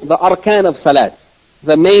example, the arkan of salat,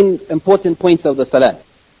 the main important points of the salat,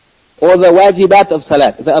 or the wajibat of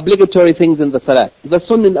salat, the obligatory things in the salat, the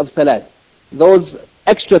sunnah of salat, those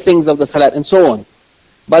extra things of the salat, and so on.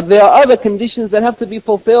 But there are other conditions that have to be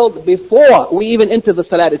fulfilled before we even enter the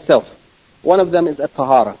salat itself. One of them is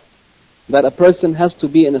at-tahara. that a person has to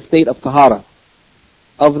be in a state of Taharah.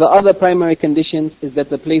 Of the other primary conditions is that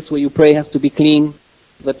the place where you pray has to be clean,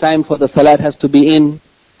 the time for the salat has to be in,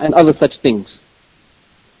 and other such things.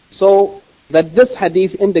 So that this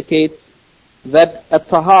hadith indicates that a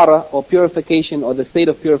Tahara or purification or the state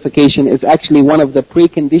of purification is actually one of the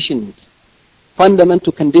preconditions,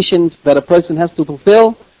 fundamental conditions that a person has to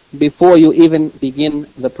fulfill before you even begin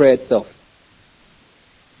the prayer itself.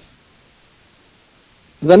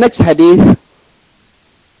 The next hadith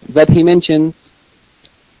that he mentions,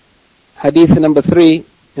 hadith number 3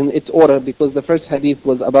 in its order, because the first hadith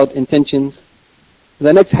was about intentions.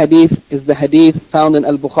 The next hadith is the hadith found in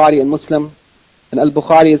Al-Bukhari and Muslim. And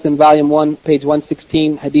Al-Bukhari is in volume 1, page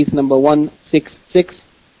 116, hadith number 166.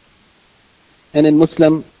 And in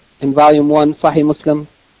Muslim, in volume 1, Sahih Muslim,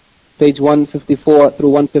 page 154 through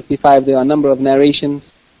 155, there are a number of narrations.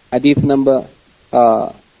 Hadith number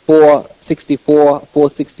 464,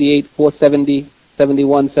 468, 470,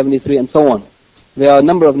 71, 73, and so on. There are a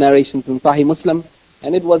number of narrations in Sahih Muslim,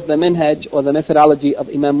 and it was the minhaj or the methodology of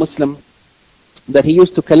Imam Muslim that he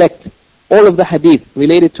used to collect all of the hadith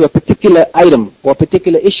related to a particular item or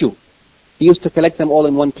particular issue. He used to collect them all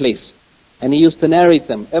in one place. And he used to narrate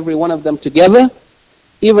them, every one of them together,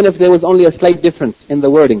 even if there was only a slight difference in the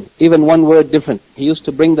wording, even one word different. He used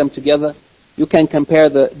to bring them together. You can compare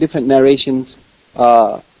the different narrations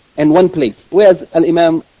in one place. Whereas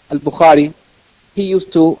Al-Imam Al-Bukhari, he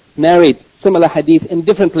used to narrate similar hadith in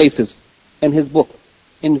different places in his book,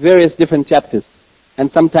 in various different chapters.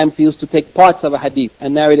 And sometimes he used to take parts of a hadith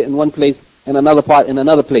and narrate it in one place and another part in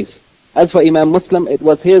another place. As for Imam Muslim, it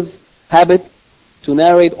was his habit to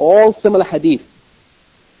narrate all similar hadith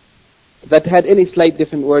that had any slight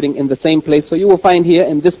different wording in the same place. So you will find here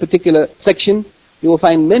in this particular section, you will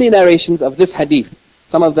find many narrations of this hadith,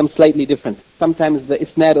 some of them slightly different. Sometimes the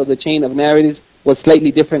isnad or the chain of narratives was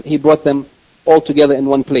slightly different. He brought them all together in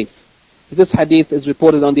one place. This hadith is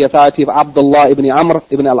reported on the authority of Abdullah ibn Amr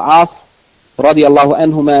ibn al-As, radiyallahu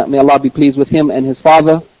anhuma, may Allah be pleased with him and his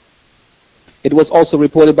father. It was also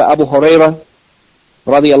reported by Abu Hurairah,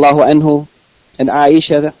 radiyallahu anhu, and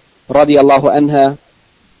Aisha, radiyallahu anha.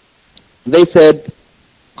 They said,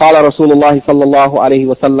 قال رسول الله صلى الله عليه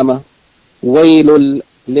وسلم ويل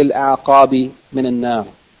للأعقاب من النار.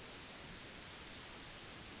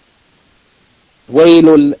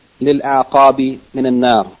 ويل للأعقاب من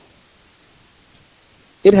النار.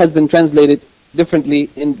 It has been translated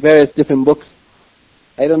differently in various different books.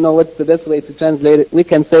 I don't know what's the best way to translate it. We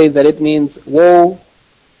can say that it means woe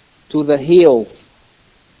to the heels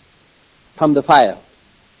from the fire.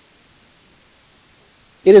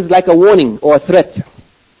 It is like a warning or a threat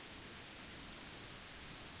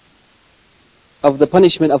of the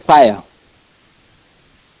punishment of fire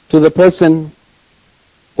to the person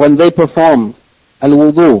when they perform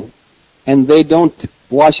al-wudu and they don't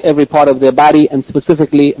wash every part of their body, and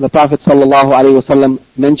specifically the Prophet ﷺ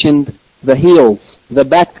mentioned the heels, the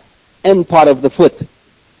back end part of the foot,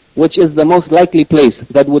 which is the most likely place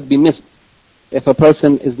that would be missed if a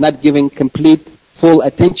person is not giving complete, full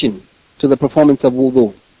attention to the performance of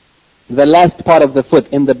wudu. The last part of the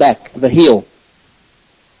foot in the back, the heel,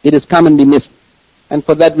 it is commonly missed. And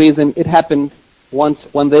for that reason, it happened once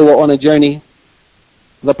when they were on a journey.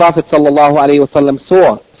 The Prophet ﷺ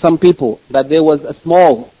saw some people that there was a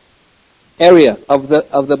small area of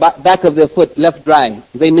the back of their foot left dry.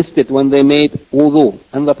 They missed it when they made wudu.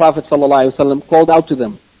 And the Prophet ﷺ called out to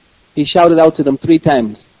them. He shouted out to them 3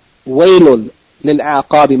 times, وَيْلٌ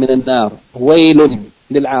لِلْعَقَابِ مِنَ النَّارِ وَيْلٌ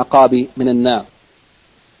لِلْعَقَابِ مِنَ النَّارِ.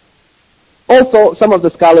 Also, some of the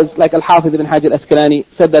scholars, like Al-Hafiz ibn Hajar al-Asqalani,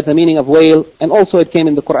 said that the meaning of wail, and also it came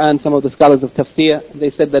in the Quran, some of the scholars of tafsir,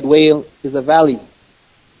 they said that wail is a valley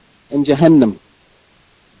in Jahannam.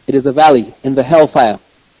 It is a valley in the hellfire,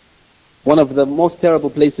 one of the most terrible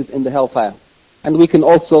places in the hellfire. And we can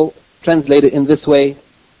also translate it in this way,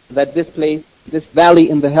 that this place, this valley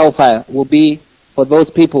in the hellfire will be for those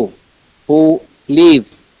people who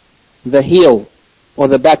leave the heel or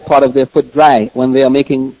the back part of their foot dry when they are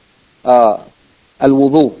making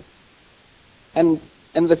al-wudu. And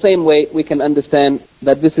in the same way, we can understand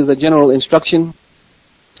that this is a general instruction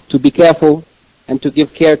to be careful and to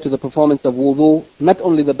give care to the performance of wudu, not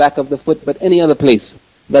only the back of the foot, but any other place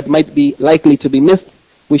that might be likely to be missed.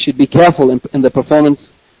 We should be careful in the performance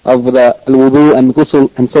of the al-wudu and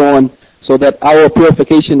ghusl and so on, so that our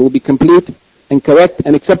purification will be complete and correct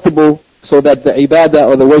and acceptable, so that the ibadah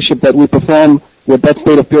or the worship that we perform with that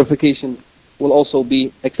state of purification will also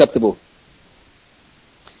be acceptable.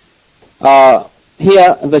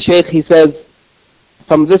 Here the Shaykh, he says,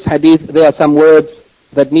 from this hadith there are some words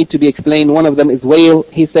that need to be explained. One of them is wail.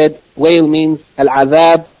 He said wail means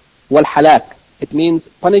al-azab wal-halak. It means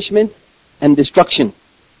punishment and destruction.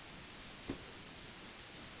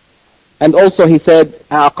 And also he said,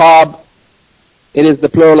 aqab, it is the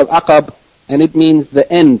plural of aqab, and it means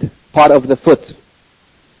the end part of the foot.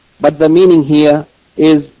 But the meaning here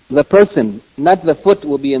is the person, not the foot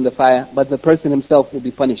will be in the fire, but the person himself will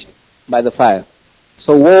be punished by the fire.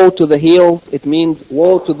 So woe to the heels, it means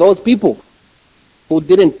woe to those people who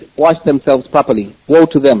didn't wash themselves properly. Woe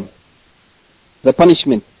to them. The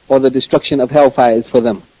punishment or the destruction of hellfire is for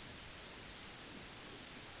them.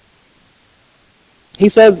 He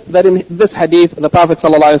says that in this hadith, the Prophet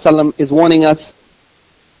ﷺ is warning us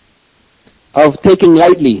of taking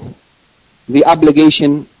lightly the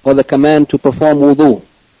obligation or the command to perform wudu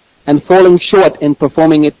and falling short in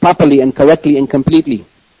performing it properly and correctly and completely.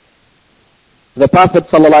 The Prophet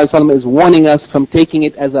ﷺ is warning us from taking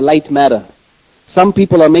it as a light matter. Some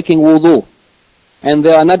people are making wudu and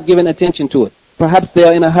they are not giving attention to it. Perhaps they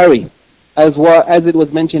are in a hurry, as it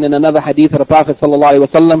was mentioned in another hadith of the Prophet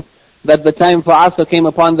ﷺ, that the time for Asr came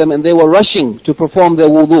upon them and they were rushing to perform their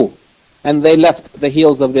wudu, and they left the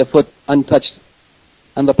heels of their foot untouched.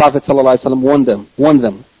 And the Prophet ﷺ warned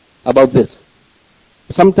them about this.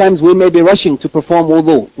 Sometimes we may be rushing to perform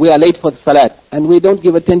wudu. We are late for the salat, and we don't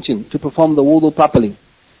give attention to perform the wudu properly.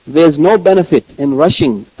 There's no benefit in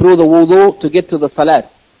rushing through the wudu to get to the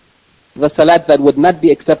salat. The salat that would not be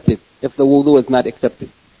accepted if the wudu is not accepted.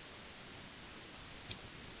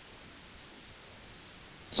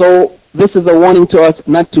 So this is a warning to us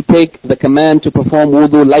not to take the command to perform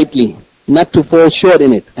wudu lightly, not to fall short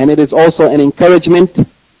in it. And it is also an encouragement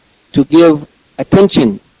to give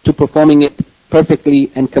attention to performing it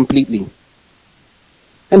perfectly and completely.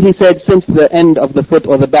 And he said, since the end of the foot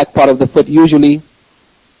or the back part of the foot, usually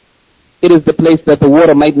it is the place that the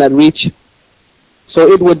water might not reach. So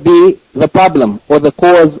it would be the problem or the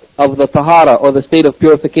cause of the Taharah or the state of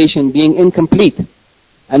purification being incomplete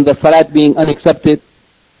and the salat being unaccepted.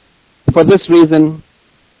 For this reason,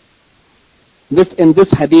 in this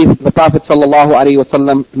hadith, the Prophet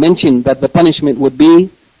ﷺ mentioned that the punishment would be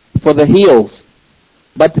for the heels.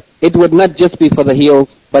 But it would not just be for the heels,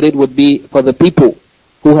 but it would be for the people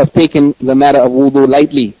who have taken the matter of wudu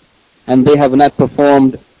lightly and they have not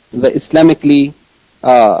performed the Islamic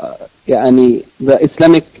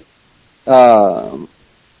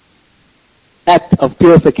act of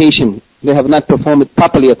purification. They have not performed it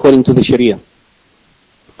properly according to the Sharia.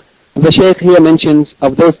 The Shaykh here mentions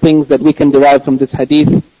of those things that we can derive from this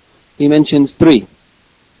hadith, he mentions three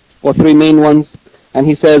main ones. And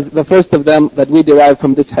he says the first of them that we derive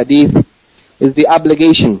from this hadith is the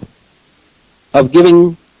obligation of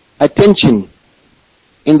giving attention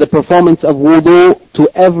in the performance of wudu to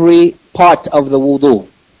every part of the wudu.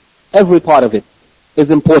 Every part of it is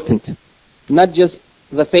important. Not just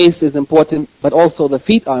the face is important, but also the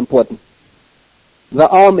feet are important. The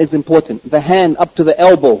arm is important. The hand up to the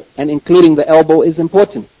elbow and including the elbow is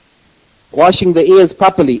important. Washing the ears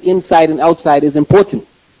properly, inside and outside, is important.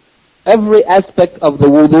 Every aspect of the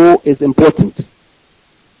wudu is important.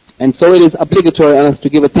 And so it is obligatory on us to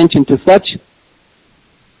give attention to such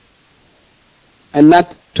and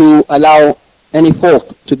not to allow any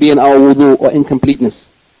fault to be in our wudu or incompleteness.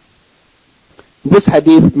 This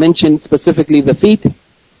hadith mentioned specifically the feet,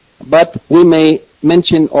 but we may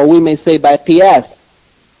mention or we may say by qiyas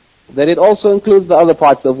that it also includes the other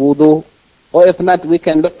parts of wudu, or if not, we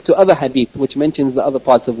can look to other hadith which mentions the other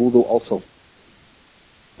parts of wudu also.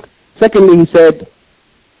 Secondly, he said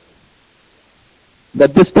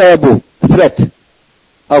that this terrible threat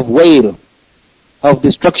of wail, of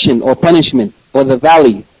destruction or punishment, or the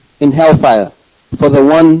valley in hellfire for the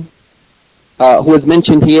one who is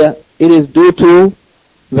mentioned here, it is due to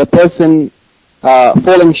the person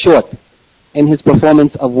falling short in his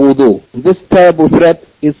performance of wudu. This terrible threat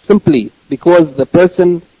is simply because the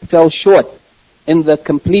person fell short in the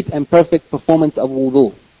complete and perfect performance of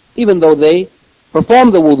wudu. Even though they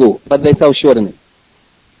performed the wudu, but they fell short in it.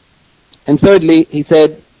 And thirdly, he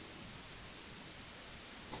said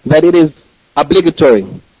that it is obligatory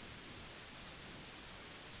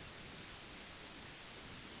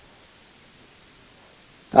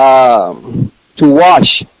to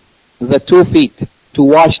wash the 2 feet, to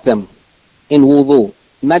wash them in wudu,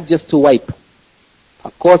 not just to wipe.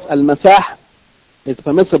 Of course, al-masah is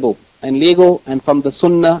permissible and legal and from the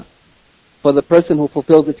sunnah for the person who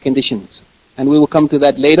fulfills its conditions. And we will come to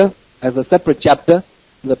that later as a separate chapter.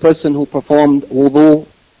 The person who performed wudu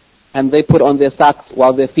and they put on their socks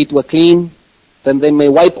while their feet were clean, then they may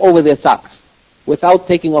wipe over their socks without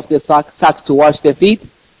taking off their socks to wash their feet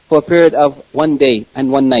for a period of 1 day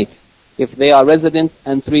and 1 night if they are resident,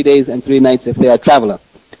 and 3 days and 3 nights if they are traveler.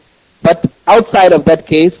 But outside of that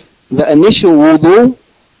case, the initial wudu,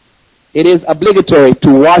 it is obligatory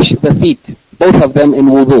to wash the feet, both of them in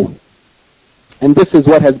wudu. And this is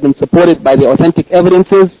what has been supported by the authentic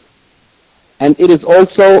evidences, and it is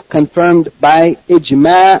also confirmed by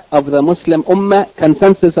ijma' of the Muslim ummah,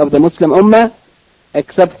 consensus of the Muslim ummah,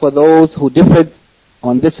 except for those who differed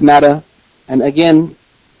on this matter. And again,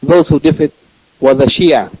 those who differed were the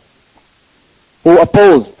Shia, who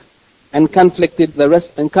opposed and conflicted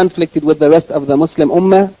with the rest of the Muslim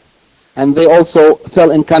ummah, and they also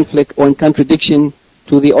fell in conflict or in contradiction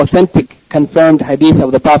to the authentic confirmed hadith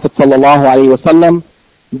of the Prophet ﷺ,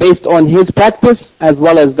 based on his practice as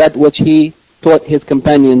well as that which he taught his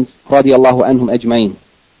companions radiallahu anhum ajma'in.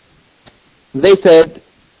 They said,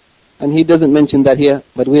 and he doesn't mention that here,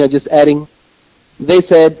 but we are just adding, they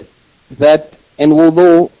said that in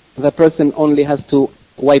wudu the person only has to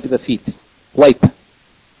wipe the feet. Wipe.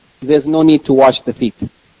 There's no need to wash the feet.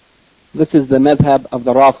 This is the madhab of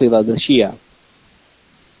the Rafida, the Shia.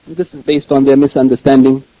 This is based on their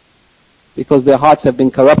misunderstanding, because their hearts have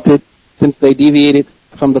been corrupted since they deviated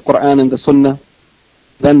from the Quran and the Sunnah.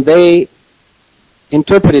 Then they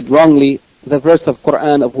interpreted wrongly the verse of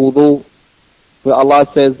Quran of wudu, where Allah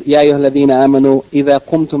says, يَا أَيُّهَا الَّذِينَ آمَنُوا إِذَا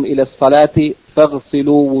قُمْتُمْ إِلَى الصَّلَاةِ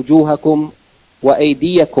فَاغْسِلُوا وُجُوهَكُمْ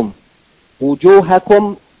وَأَيْدِيَكُمْ.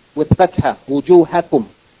 وُجُوهَكُمْ with fatha, وُجُوهَكُمْ,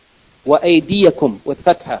 وَأَيْدِيَكُمْ with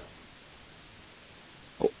fatha.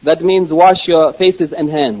 That means wash your faces and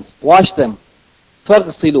hands. Wash them.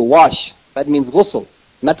 فَاغْسِلُوا, wash. That means ghusl,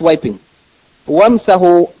 not wiping.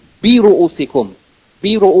 وَامْسَهُوا بِرُؤُسِكُمْ.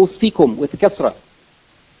 بِرُؤُسِكُمْ with kasra.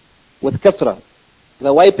 With kasra.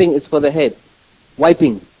 The wiping is for the head.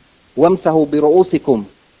 Wiping. وَامْسَهُوا بِرُؤُسِكُمْ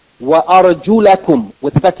وَأَرْجُلَكُمْ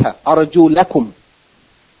with fatha. أَرْجُلَكُمْ.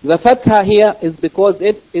 The fatha here is because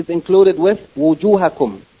it is included with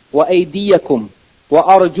وُجُوهَكُمْ وَأَيْدِيَكُمْ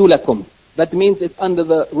وَأَرْجُلَكُمْ. That means it's under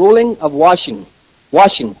the ruling of washing.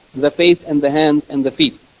 Washing the face and the hands and the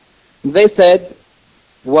feet. They said,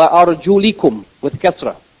 وَأَرْجُلِكُمْ with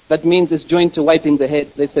kasra. That means it's joined to wiping the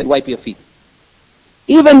head. They said, wipe your feet.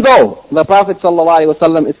 Even though the Prophet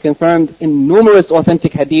ﷺ is confirmed in numerous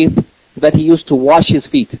authentic hadith that he used to wash his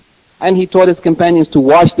feet. And he taught his companions to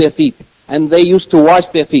wash their feet. And they used to wash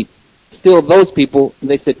their feet. Still those people,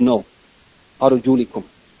 they said no. أَرْجُلِكُمْ.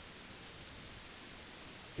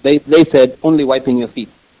 They said only wiping your feet.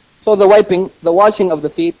 So the washing of the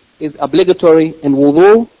feet is obligatory in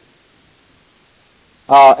wudu,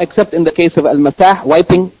 except in the case of al-masah,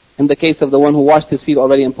 wiping. In the case of the one who washed his feet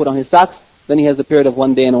already and put on his socks, then he has a period of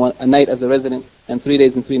 1 day and a night as a resident and 3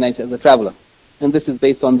 days and 3 nights as a traveler. And this is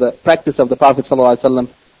based on the practice of the Prophet ﷺ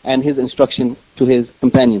and his instruction to his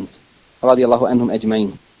companions radiallahu anhum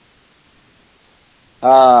ajma'in.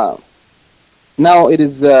 Now it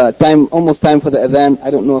is almost time for the adhan. I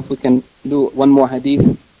don't know if we can do one more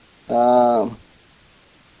hadith.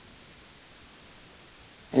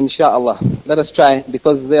 Inshallah. Let us try,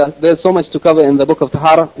 because there's so much to cover in the book of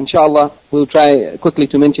Taharah. Inshallah, we'll try quickly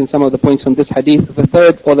to mention some of the points from this hadith. The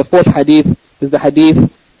third or the fourth hadith is the hadith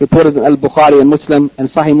reported in Al-Bukhari and Muslim and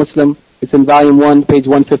Sahih Muslim. It's in volume 1, page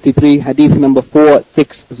 153, hadith number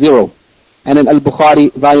 460. And in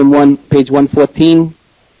Al-Bukhari, volume 1, page 114,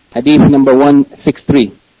 hadith number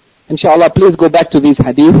 163. Inshallah, please go back to these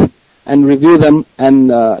hadith and review them and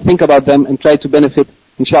think about them and try to benefit,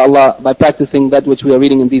 inshallah, by practicing that which we are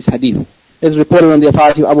reading in these hadith. It is reported on the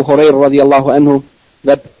authority of Abu Hurairah radiallahu anhu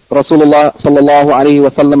that Rasulullah sallallahu alayhi wa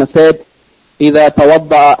sallam said, إِذَا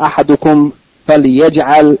تَوَضَّأَ أَحَدُكُمْ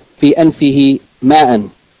فَلْيَجْعَلْ فِي أَنْفِهِ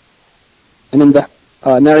مَاءً. And in the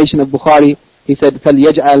narration of Bukhari, he said,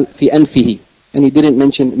 فَلْيَجْعَلْ فِي أَنْفِهِ. And he didn't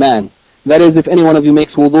mention man. That is, if any one of you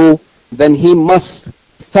makes wudu, then he must,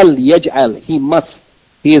 فَلْيَجْعَلْ,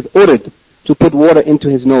 he is ordered to put water into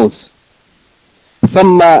his nose.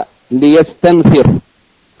 ثُمَّ لِيَسْتَنْفِرْ.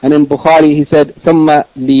 And in Bukhari he said, ثُمَّ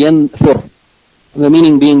لِيَنْفِرْ. The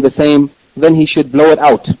meaning being the same, then he should blow it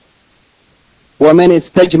out. وَمَنْ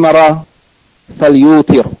اسْتَجْمَرَ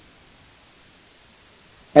فَلْيُوتِرْ.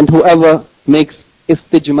 And whoever makes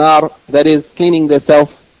istijmar, that is cleaning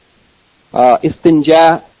themselves,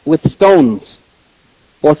 istinja with stones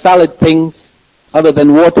or solid things other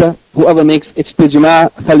than water, whoever makes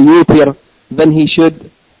istijmar falyutir, then he should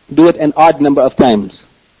do it an odd number of times.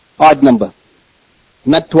 Odd number.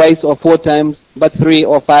 Not twice or 4 times, but 3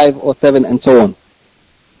 or 5 or 7 and so on.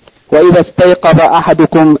 وَإِذَا اسْتَيْقَظَ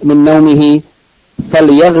أَحَدُكُمْ مِنْ نَوْمِهِ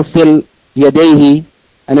فَلْيَغْسِلْ يَدَيْهِ.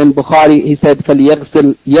 And in Bukhari he said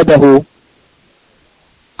فَلْيَغْسِلْ يَدَهُ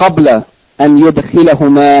قبل أن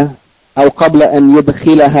يدخلهما أو قبل أن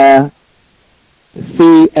يدخلها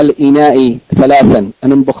في الإناء 3.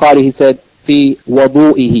 And in Bukhari he said في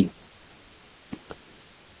وضوئه.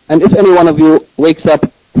 And if any one of you wakes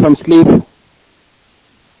up from sleep,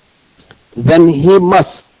 then he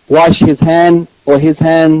must wash his hand or his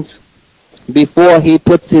hands before he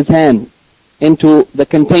puts his hand into the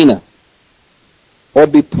container, or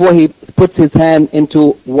before he puts his hand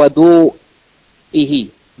into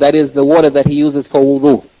wudu'ihi, that is the water that he uses for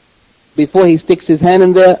wudu. Before he sticks his hand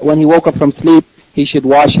in there, when he woke up from sleep, he should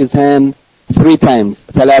wash his hand 3 times,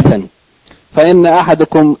 ثلاثا. فإن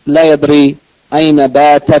أحدكم لا يدري أين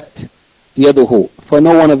باتت يده. For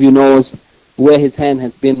no one of you knows where his hand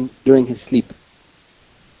has been during his sleep.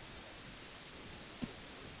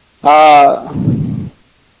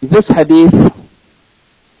 This hadith,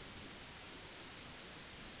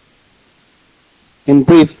 in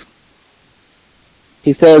brief,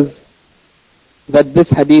 he says that this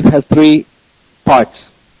hadith has 3 parts.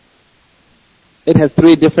 It has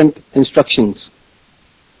 3 different instructions,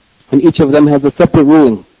 and each of them has a separate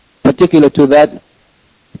ruling particular to that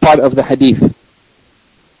part of the hadith.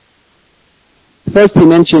 First, he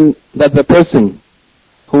mentioned that the person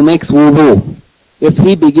who makes wudu, if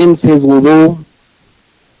he begins his wudu,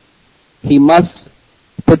 he must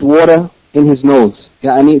put water in his nose.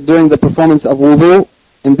 During the performance of wudu,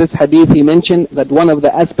 in this hadith he mentioned that one of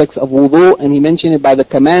the aspects of wudu, and he mentioned it by the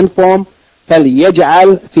command form,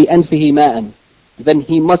 فَلْيَجْعَلْ فِي أَنْفِهِ مَاءً. Then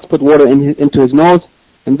he must put water into his nose.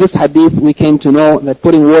 In this hadith we came to know that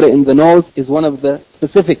putting water in the nose is one of the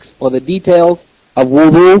specifics or the details of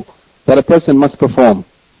wudu that a person must perform.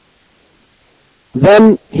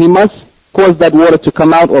 Then he must cause that water to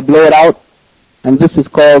come out or blow it out, and this is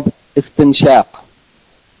called istinshaq.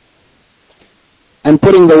 And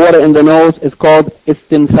putting the water in the nose is called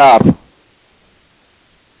istinthar.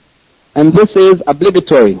 And this is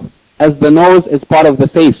obligatory, as the nose is part of the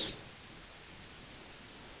face.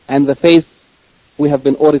 And the face we have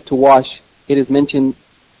been ordered to wash. It is mentioned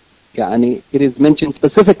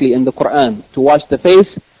specifically in the Quran to wash the face,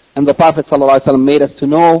 and the Prophet ﷺ made us to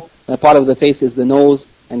know that part of the face is the nose,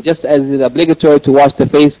 and just as it is obligatory to wash the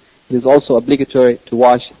face, it is also obligatory to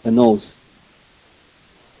wash the nose.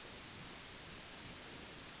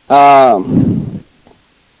 And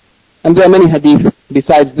there are many hadith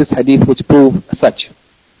besides this hadith which prove such.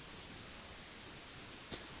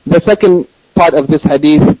 The second part of this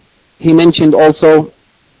hadith, he mentioned also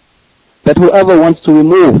that whoever wants to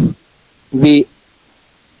remove the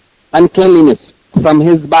uncleanliness from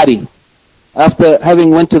his body after having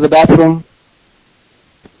went to the bathroom,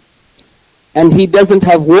 and he doesn't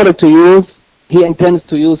have water to use, he intends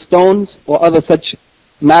to use stones or other such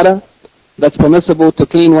matter that's permissible to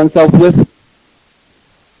clean oneself with,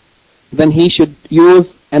 then he should use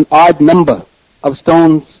an odd number of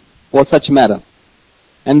stones or such matter.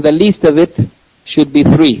 And the least of it should be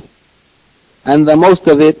 3. And the most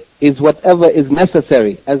of it is whatever is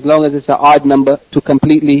necessary, as long as it's an odd number, to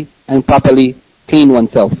completely and properly clean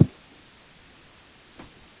oneself.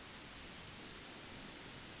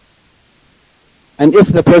 And if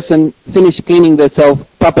the person finished cleaning themselves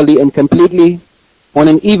properly and completely on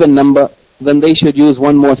an even number, then they should use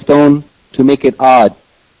 1 more stone to make it odd.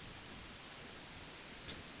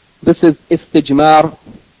 This is istijmar,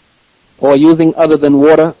 or using other than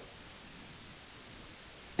water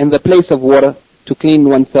in the place of water to clean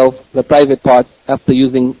oneself, the private parts, after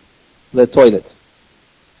using the toilet.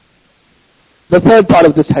 The third part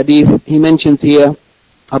of this hadith, he mentions here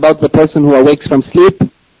about the person who awakes from sleep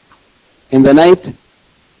in the night,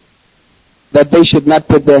 that they should not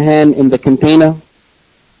put their hand in the container,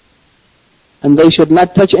 and they should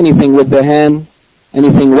not touch anything with their hand,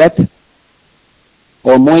 anything wet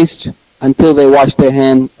or moist, until they wash their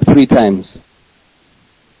hand 3 times.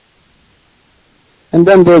 And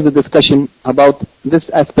then there's a discussion about this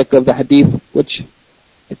aspect of the hadith, which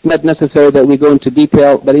it's not necessary that we go into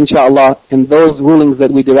detail, but inshallah, in those rulings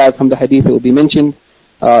that we derive from the hadith, it will be mentioned.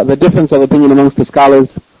 The difference of opinion amongst the scholars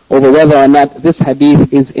over whether or not this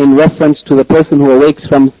hadith is in reference to the person who awakes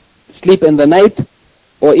from sleep in the night,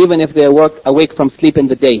 or even if they awake from sleep in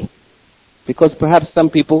the day. Because perhaps some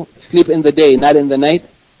people sleep in the day, not in the night.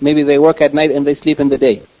 Maybe they work at night and they sleep in the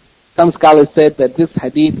day. Some scholars said that this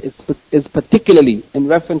hadith is particularly in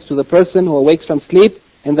reference to the person who awakes from sleep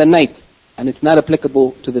in the night, and it's not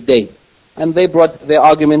applicable to the day. And they brought their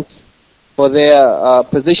arguments for their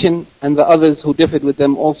position, and the others who differed with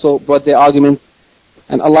them also brought their arguments,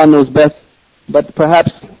 and Allah knows best. But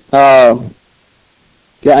perhaps the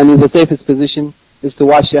safest position is to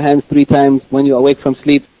wash your hands 3 times when you awake from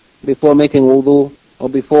sleep, before making wudu, or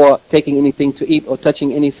before taking anything to eat or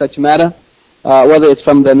touching any such matter, whether it's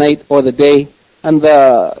from the night or the day. And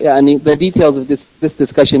the details of this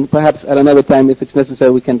discussion, perhaps at another time, if it's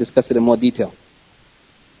necessary, we can discuss it in more detail.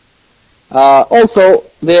 Also,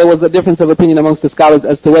 there was a difference of opinion amongst the scholars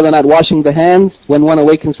as to whether or not washing the hands when one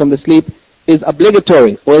awakens from the sleep is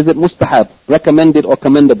obligatory or is it mustahab, recommended or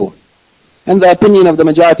commendable. And the opinion of the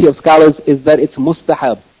majority of scholars is that it's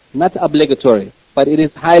mustahab, not obligatory, but it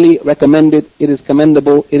is highly recommended, it is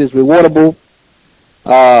commendable, it is rewardable.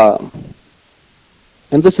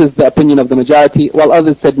 And this is the opinion of the majority, while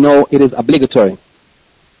others said no, it is obligatory.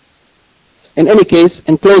 In any case,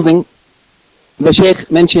 in closing, the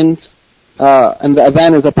Shaykh mentions, and the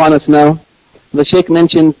adhan is upon us now, the Shaykh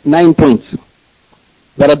mentions 9 points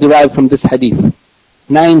that are derived from this hadith.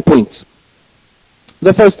 9 points.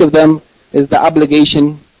 The first of them is the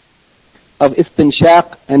obligation of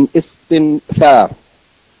istinshaq and istinthar,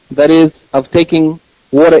 that is, of taking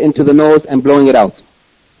water into the nose and blowing it out.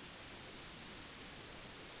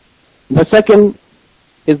 The second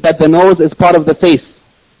is that the nose is part of the face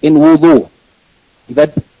in wudu,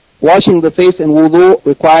 that washing the face in wudu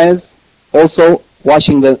requires also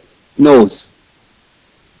washing the nose.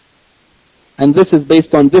 And this is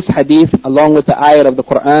based on this hadith along with the ayah of the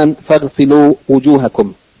Quran, فَاغْسِلُوا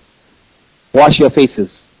وُجُوهَكُمْ, wash your faces.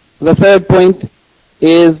 The third point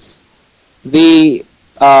is the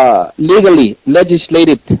legally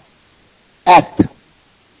legislated act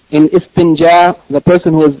in istinja, the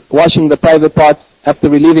person who is washing the private parts after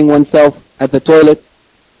relieving oneself at the toilet,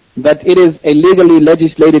 that it is a legally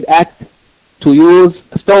legislated act to use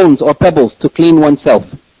stones or pebbles to clean oneself.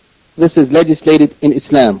 This is legislated in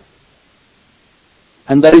Islam.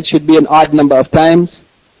 And that it should be an odd number of times.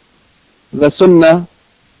 The sunnah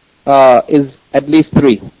is at least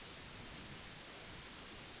 3.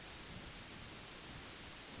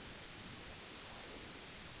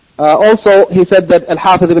 Also, he said that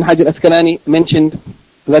Al-Hafiz ibn Hajar Asqalani mentioned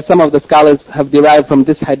that some of the scholars have derived from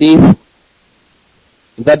this hadith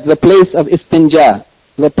that the place of istinja,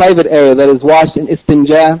 the private area that is washed in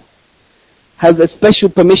istinja, has a special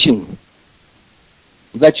permission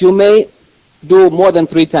that you may do more than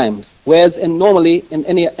 3 times. Whereas normally in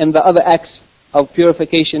the other acts of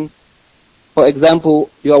purification, for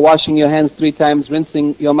example, you are washing your hands 3 times,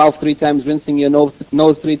 rinsing your mouth 3 times, rinsing your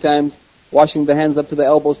nose 3 times, washing the hands up to the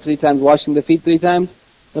elbows 3 times, washing the feet 3 times.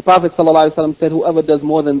 The Prophet ﷺ said, whoever does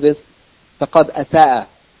more than this, فَقَدْ أَسَاءَ,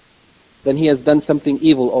 then he has done something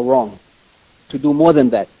evil or wrong, to do more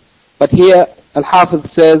than that. But here, Al-Hafiz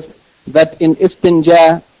says that in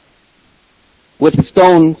istinja with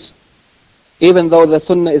stones, even though the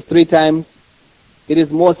sunnah is 3 times, it is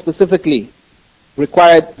more specifically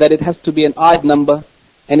required that it has to be an odd number,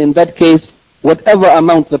 and in that case, whatever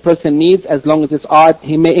amount the person needs, as long as it's odd,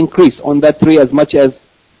 he may increase on that 3 as much as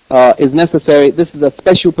is necessary. This is a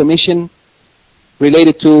special permission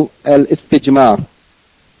related to al-istijmar.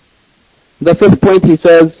 The 5th point, he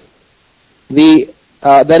says,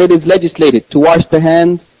 that it is legislated to wash the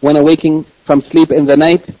hands when awaking from sleep in the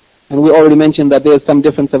night, and we already mentioned that there is some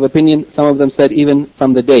difference of opinion. Some of them said even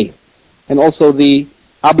from the day. And also the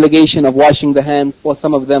obligation of washing the hands, or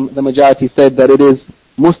some of them, the majority said that it is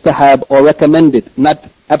mustahab or recommended, not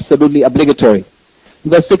absolutely obligatory.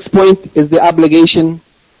 The 6th point is the obligation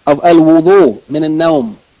of al-wudu min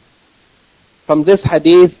al-nawm. From this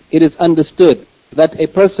hadith, it is understood that a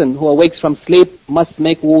person who awakes from sleep must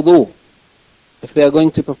make wudu if they are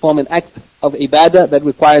going to perform an act of ibadah that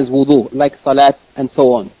requires wudu, like salat and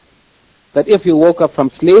so on. That if you woke up from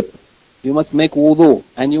sleep, you must make wudu,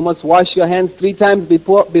 and you must wash your hands 3 times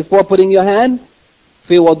before putting your hand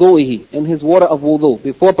fi wudu'ihi, in his water of wudu.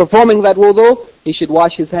 Before performing that wudu, he should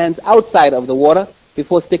wash his hands outside of the water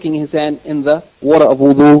before sticking his hand in the water of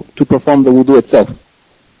wudu to perform the wudu itself.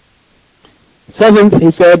 7th,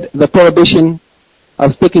 he said, the prohibition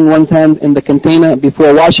of sticking one's hand in the container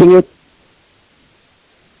before washing it.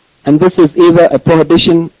 And this is either a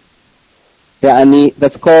prohibition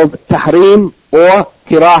that's called tahrim or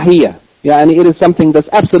kirahiyah. It is something that's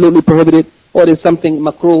absolutely prohibited, or it is something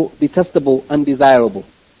makruh, detestable, undesirable.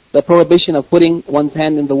 The prohibition of putting one's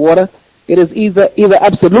hand in the water, it is either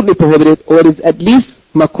absolutely prohibited, or it is at least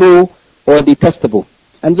makruh or detestable.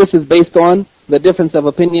 And this is based on the difference of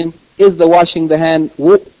opinion. Is the washing the hand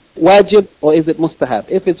wajib or is it mustahab?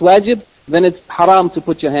 If it's wajib, then it's haram to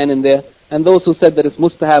put your hand in there. And those who said that it's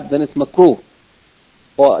mustahab, then it's makruh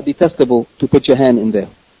or detestable to put your hand in there.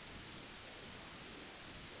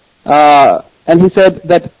 And he said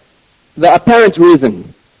that the apparent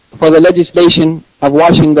reason for the legislation of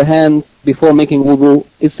washing the hands before making wudu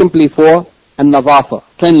is simply for an-nazafa,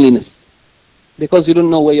 cleanliness. Because you don't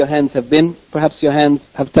know where your hands have been. Perhaps your hands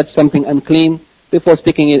have touched something unclean. Before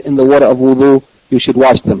sticking it in the water of wudu, you should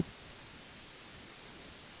wash them.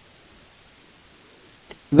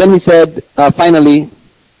 Then he said, finally,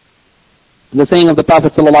 the saying of the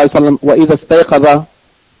Prophet ﷺ, وَإِذَا اسْتَيْقَظَ,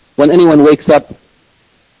 when anyone wakes up,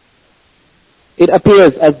 it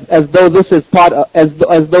appears as though this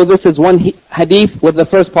is one hadith with the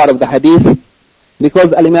first part of the hadith,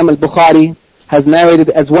 because Al-Imam al-Bukhari has narrated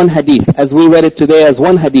as one hadith, as we read it today as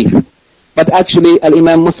one hadith. But actually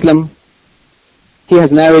Al-Imam Muslim, he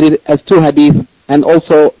has narrated as two hadith, and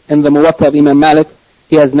also in the Muwatta of Imam Malik,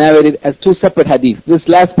 he has narrated as two separate hadith. This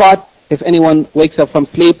last part, if anyone wakes up from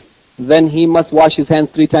sleep, then he must wash his hands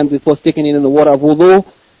 3 times before sticking it in the water of wudu.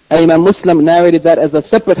 Imam Muslim narrated that as a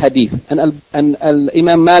separate hadith, and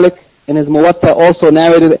Imam Malik in his Muwatta also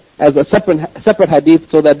narrated it as a separate hadith,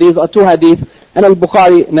 so that these are two hadith, and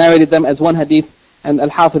Al-Bukhari narrated them as one hadith. And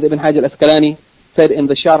Al-Hafiz Ibn Hajar al-Asqalani said in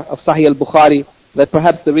the Sharh of Sahih al-Bukhari that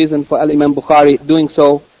perhaps the reason for Al-Imam Bukhari doing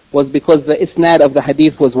so was because the isnad of the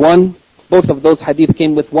hadith was one. Both of those hadith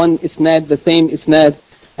came with one isnad, the same isnad,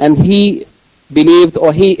 and he believed,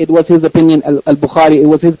 or it was his opinion, Al-Bukhari, it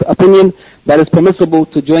was his opinion that it's permissible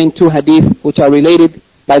to join two hadith which are related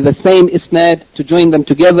by the same isnad, to join them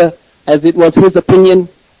together, as it was his opinion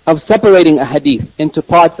of separating a hadith into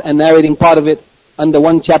parts and narrating part of it under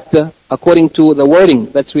one chapter according to the wording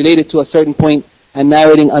that's related to a certain point, and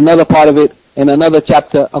narrating another part of it in another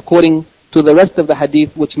chapter according to the rest of the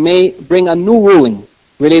hadith, which may bring a new ruling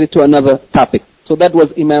related to another topic. So that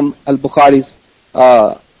was Imam al-Bukhari's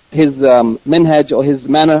his minhaj, or his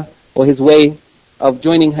manner, or his way of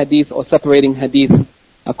joining hadith or separating hadith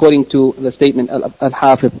according to the statement of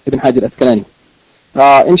Al-Hafiz Ibn Hajar al-Asqalani.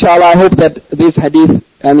 Inshallah, I hope that these hadith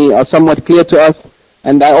are somewhat clear to us,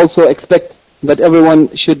 and I also expect that everyone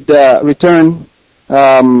should return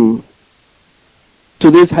to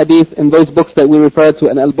these hadith in those books that we refer to,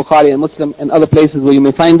 in Al-Bukhari and Muslim and other places where you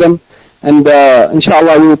may find them. And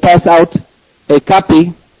inshallah, we will pass out a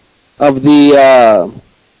copy of the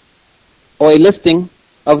or a listing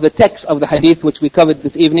of the text of the hadith which we covered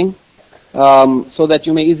this evening, so that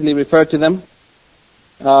you may easily refer to them.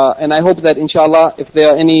 And I hope that inshallah, if there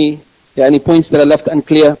are any points that are left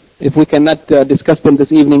unclear, if we cannot discuss them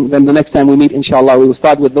this evening, then the next time we meet, inshallah, we will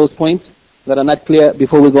start with those points that are not clear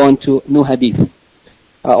before we go into new hadith.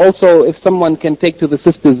 Also, if someone can take to the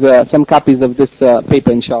sisters some copies of this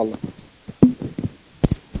paper, inshallah.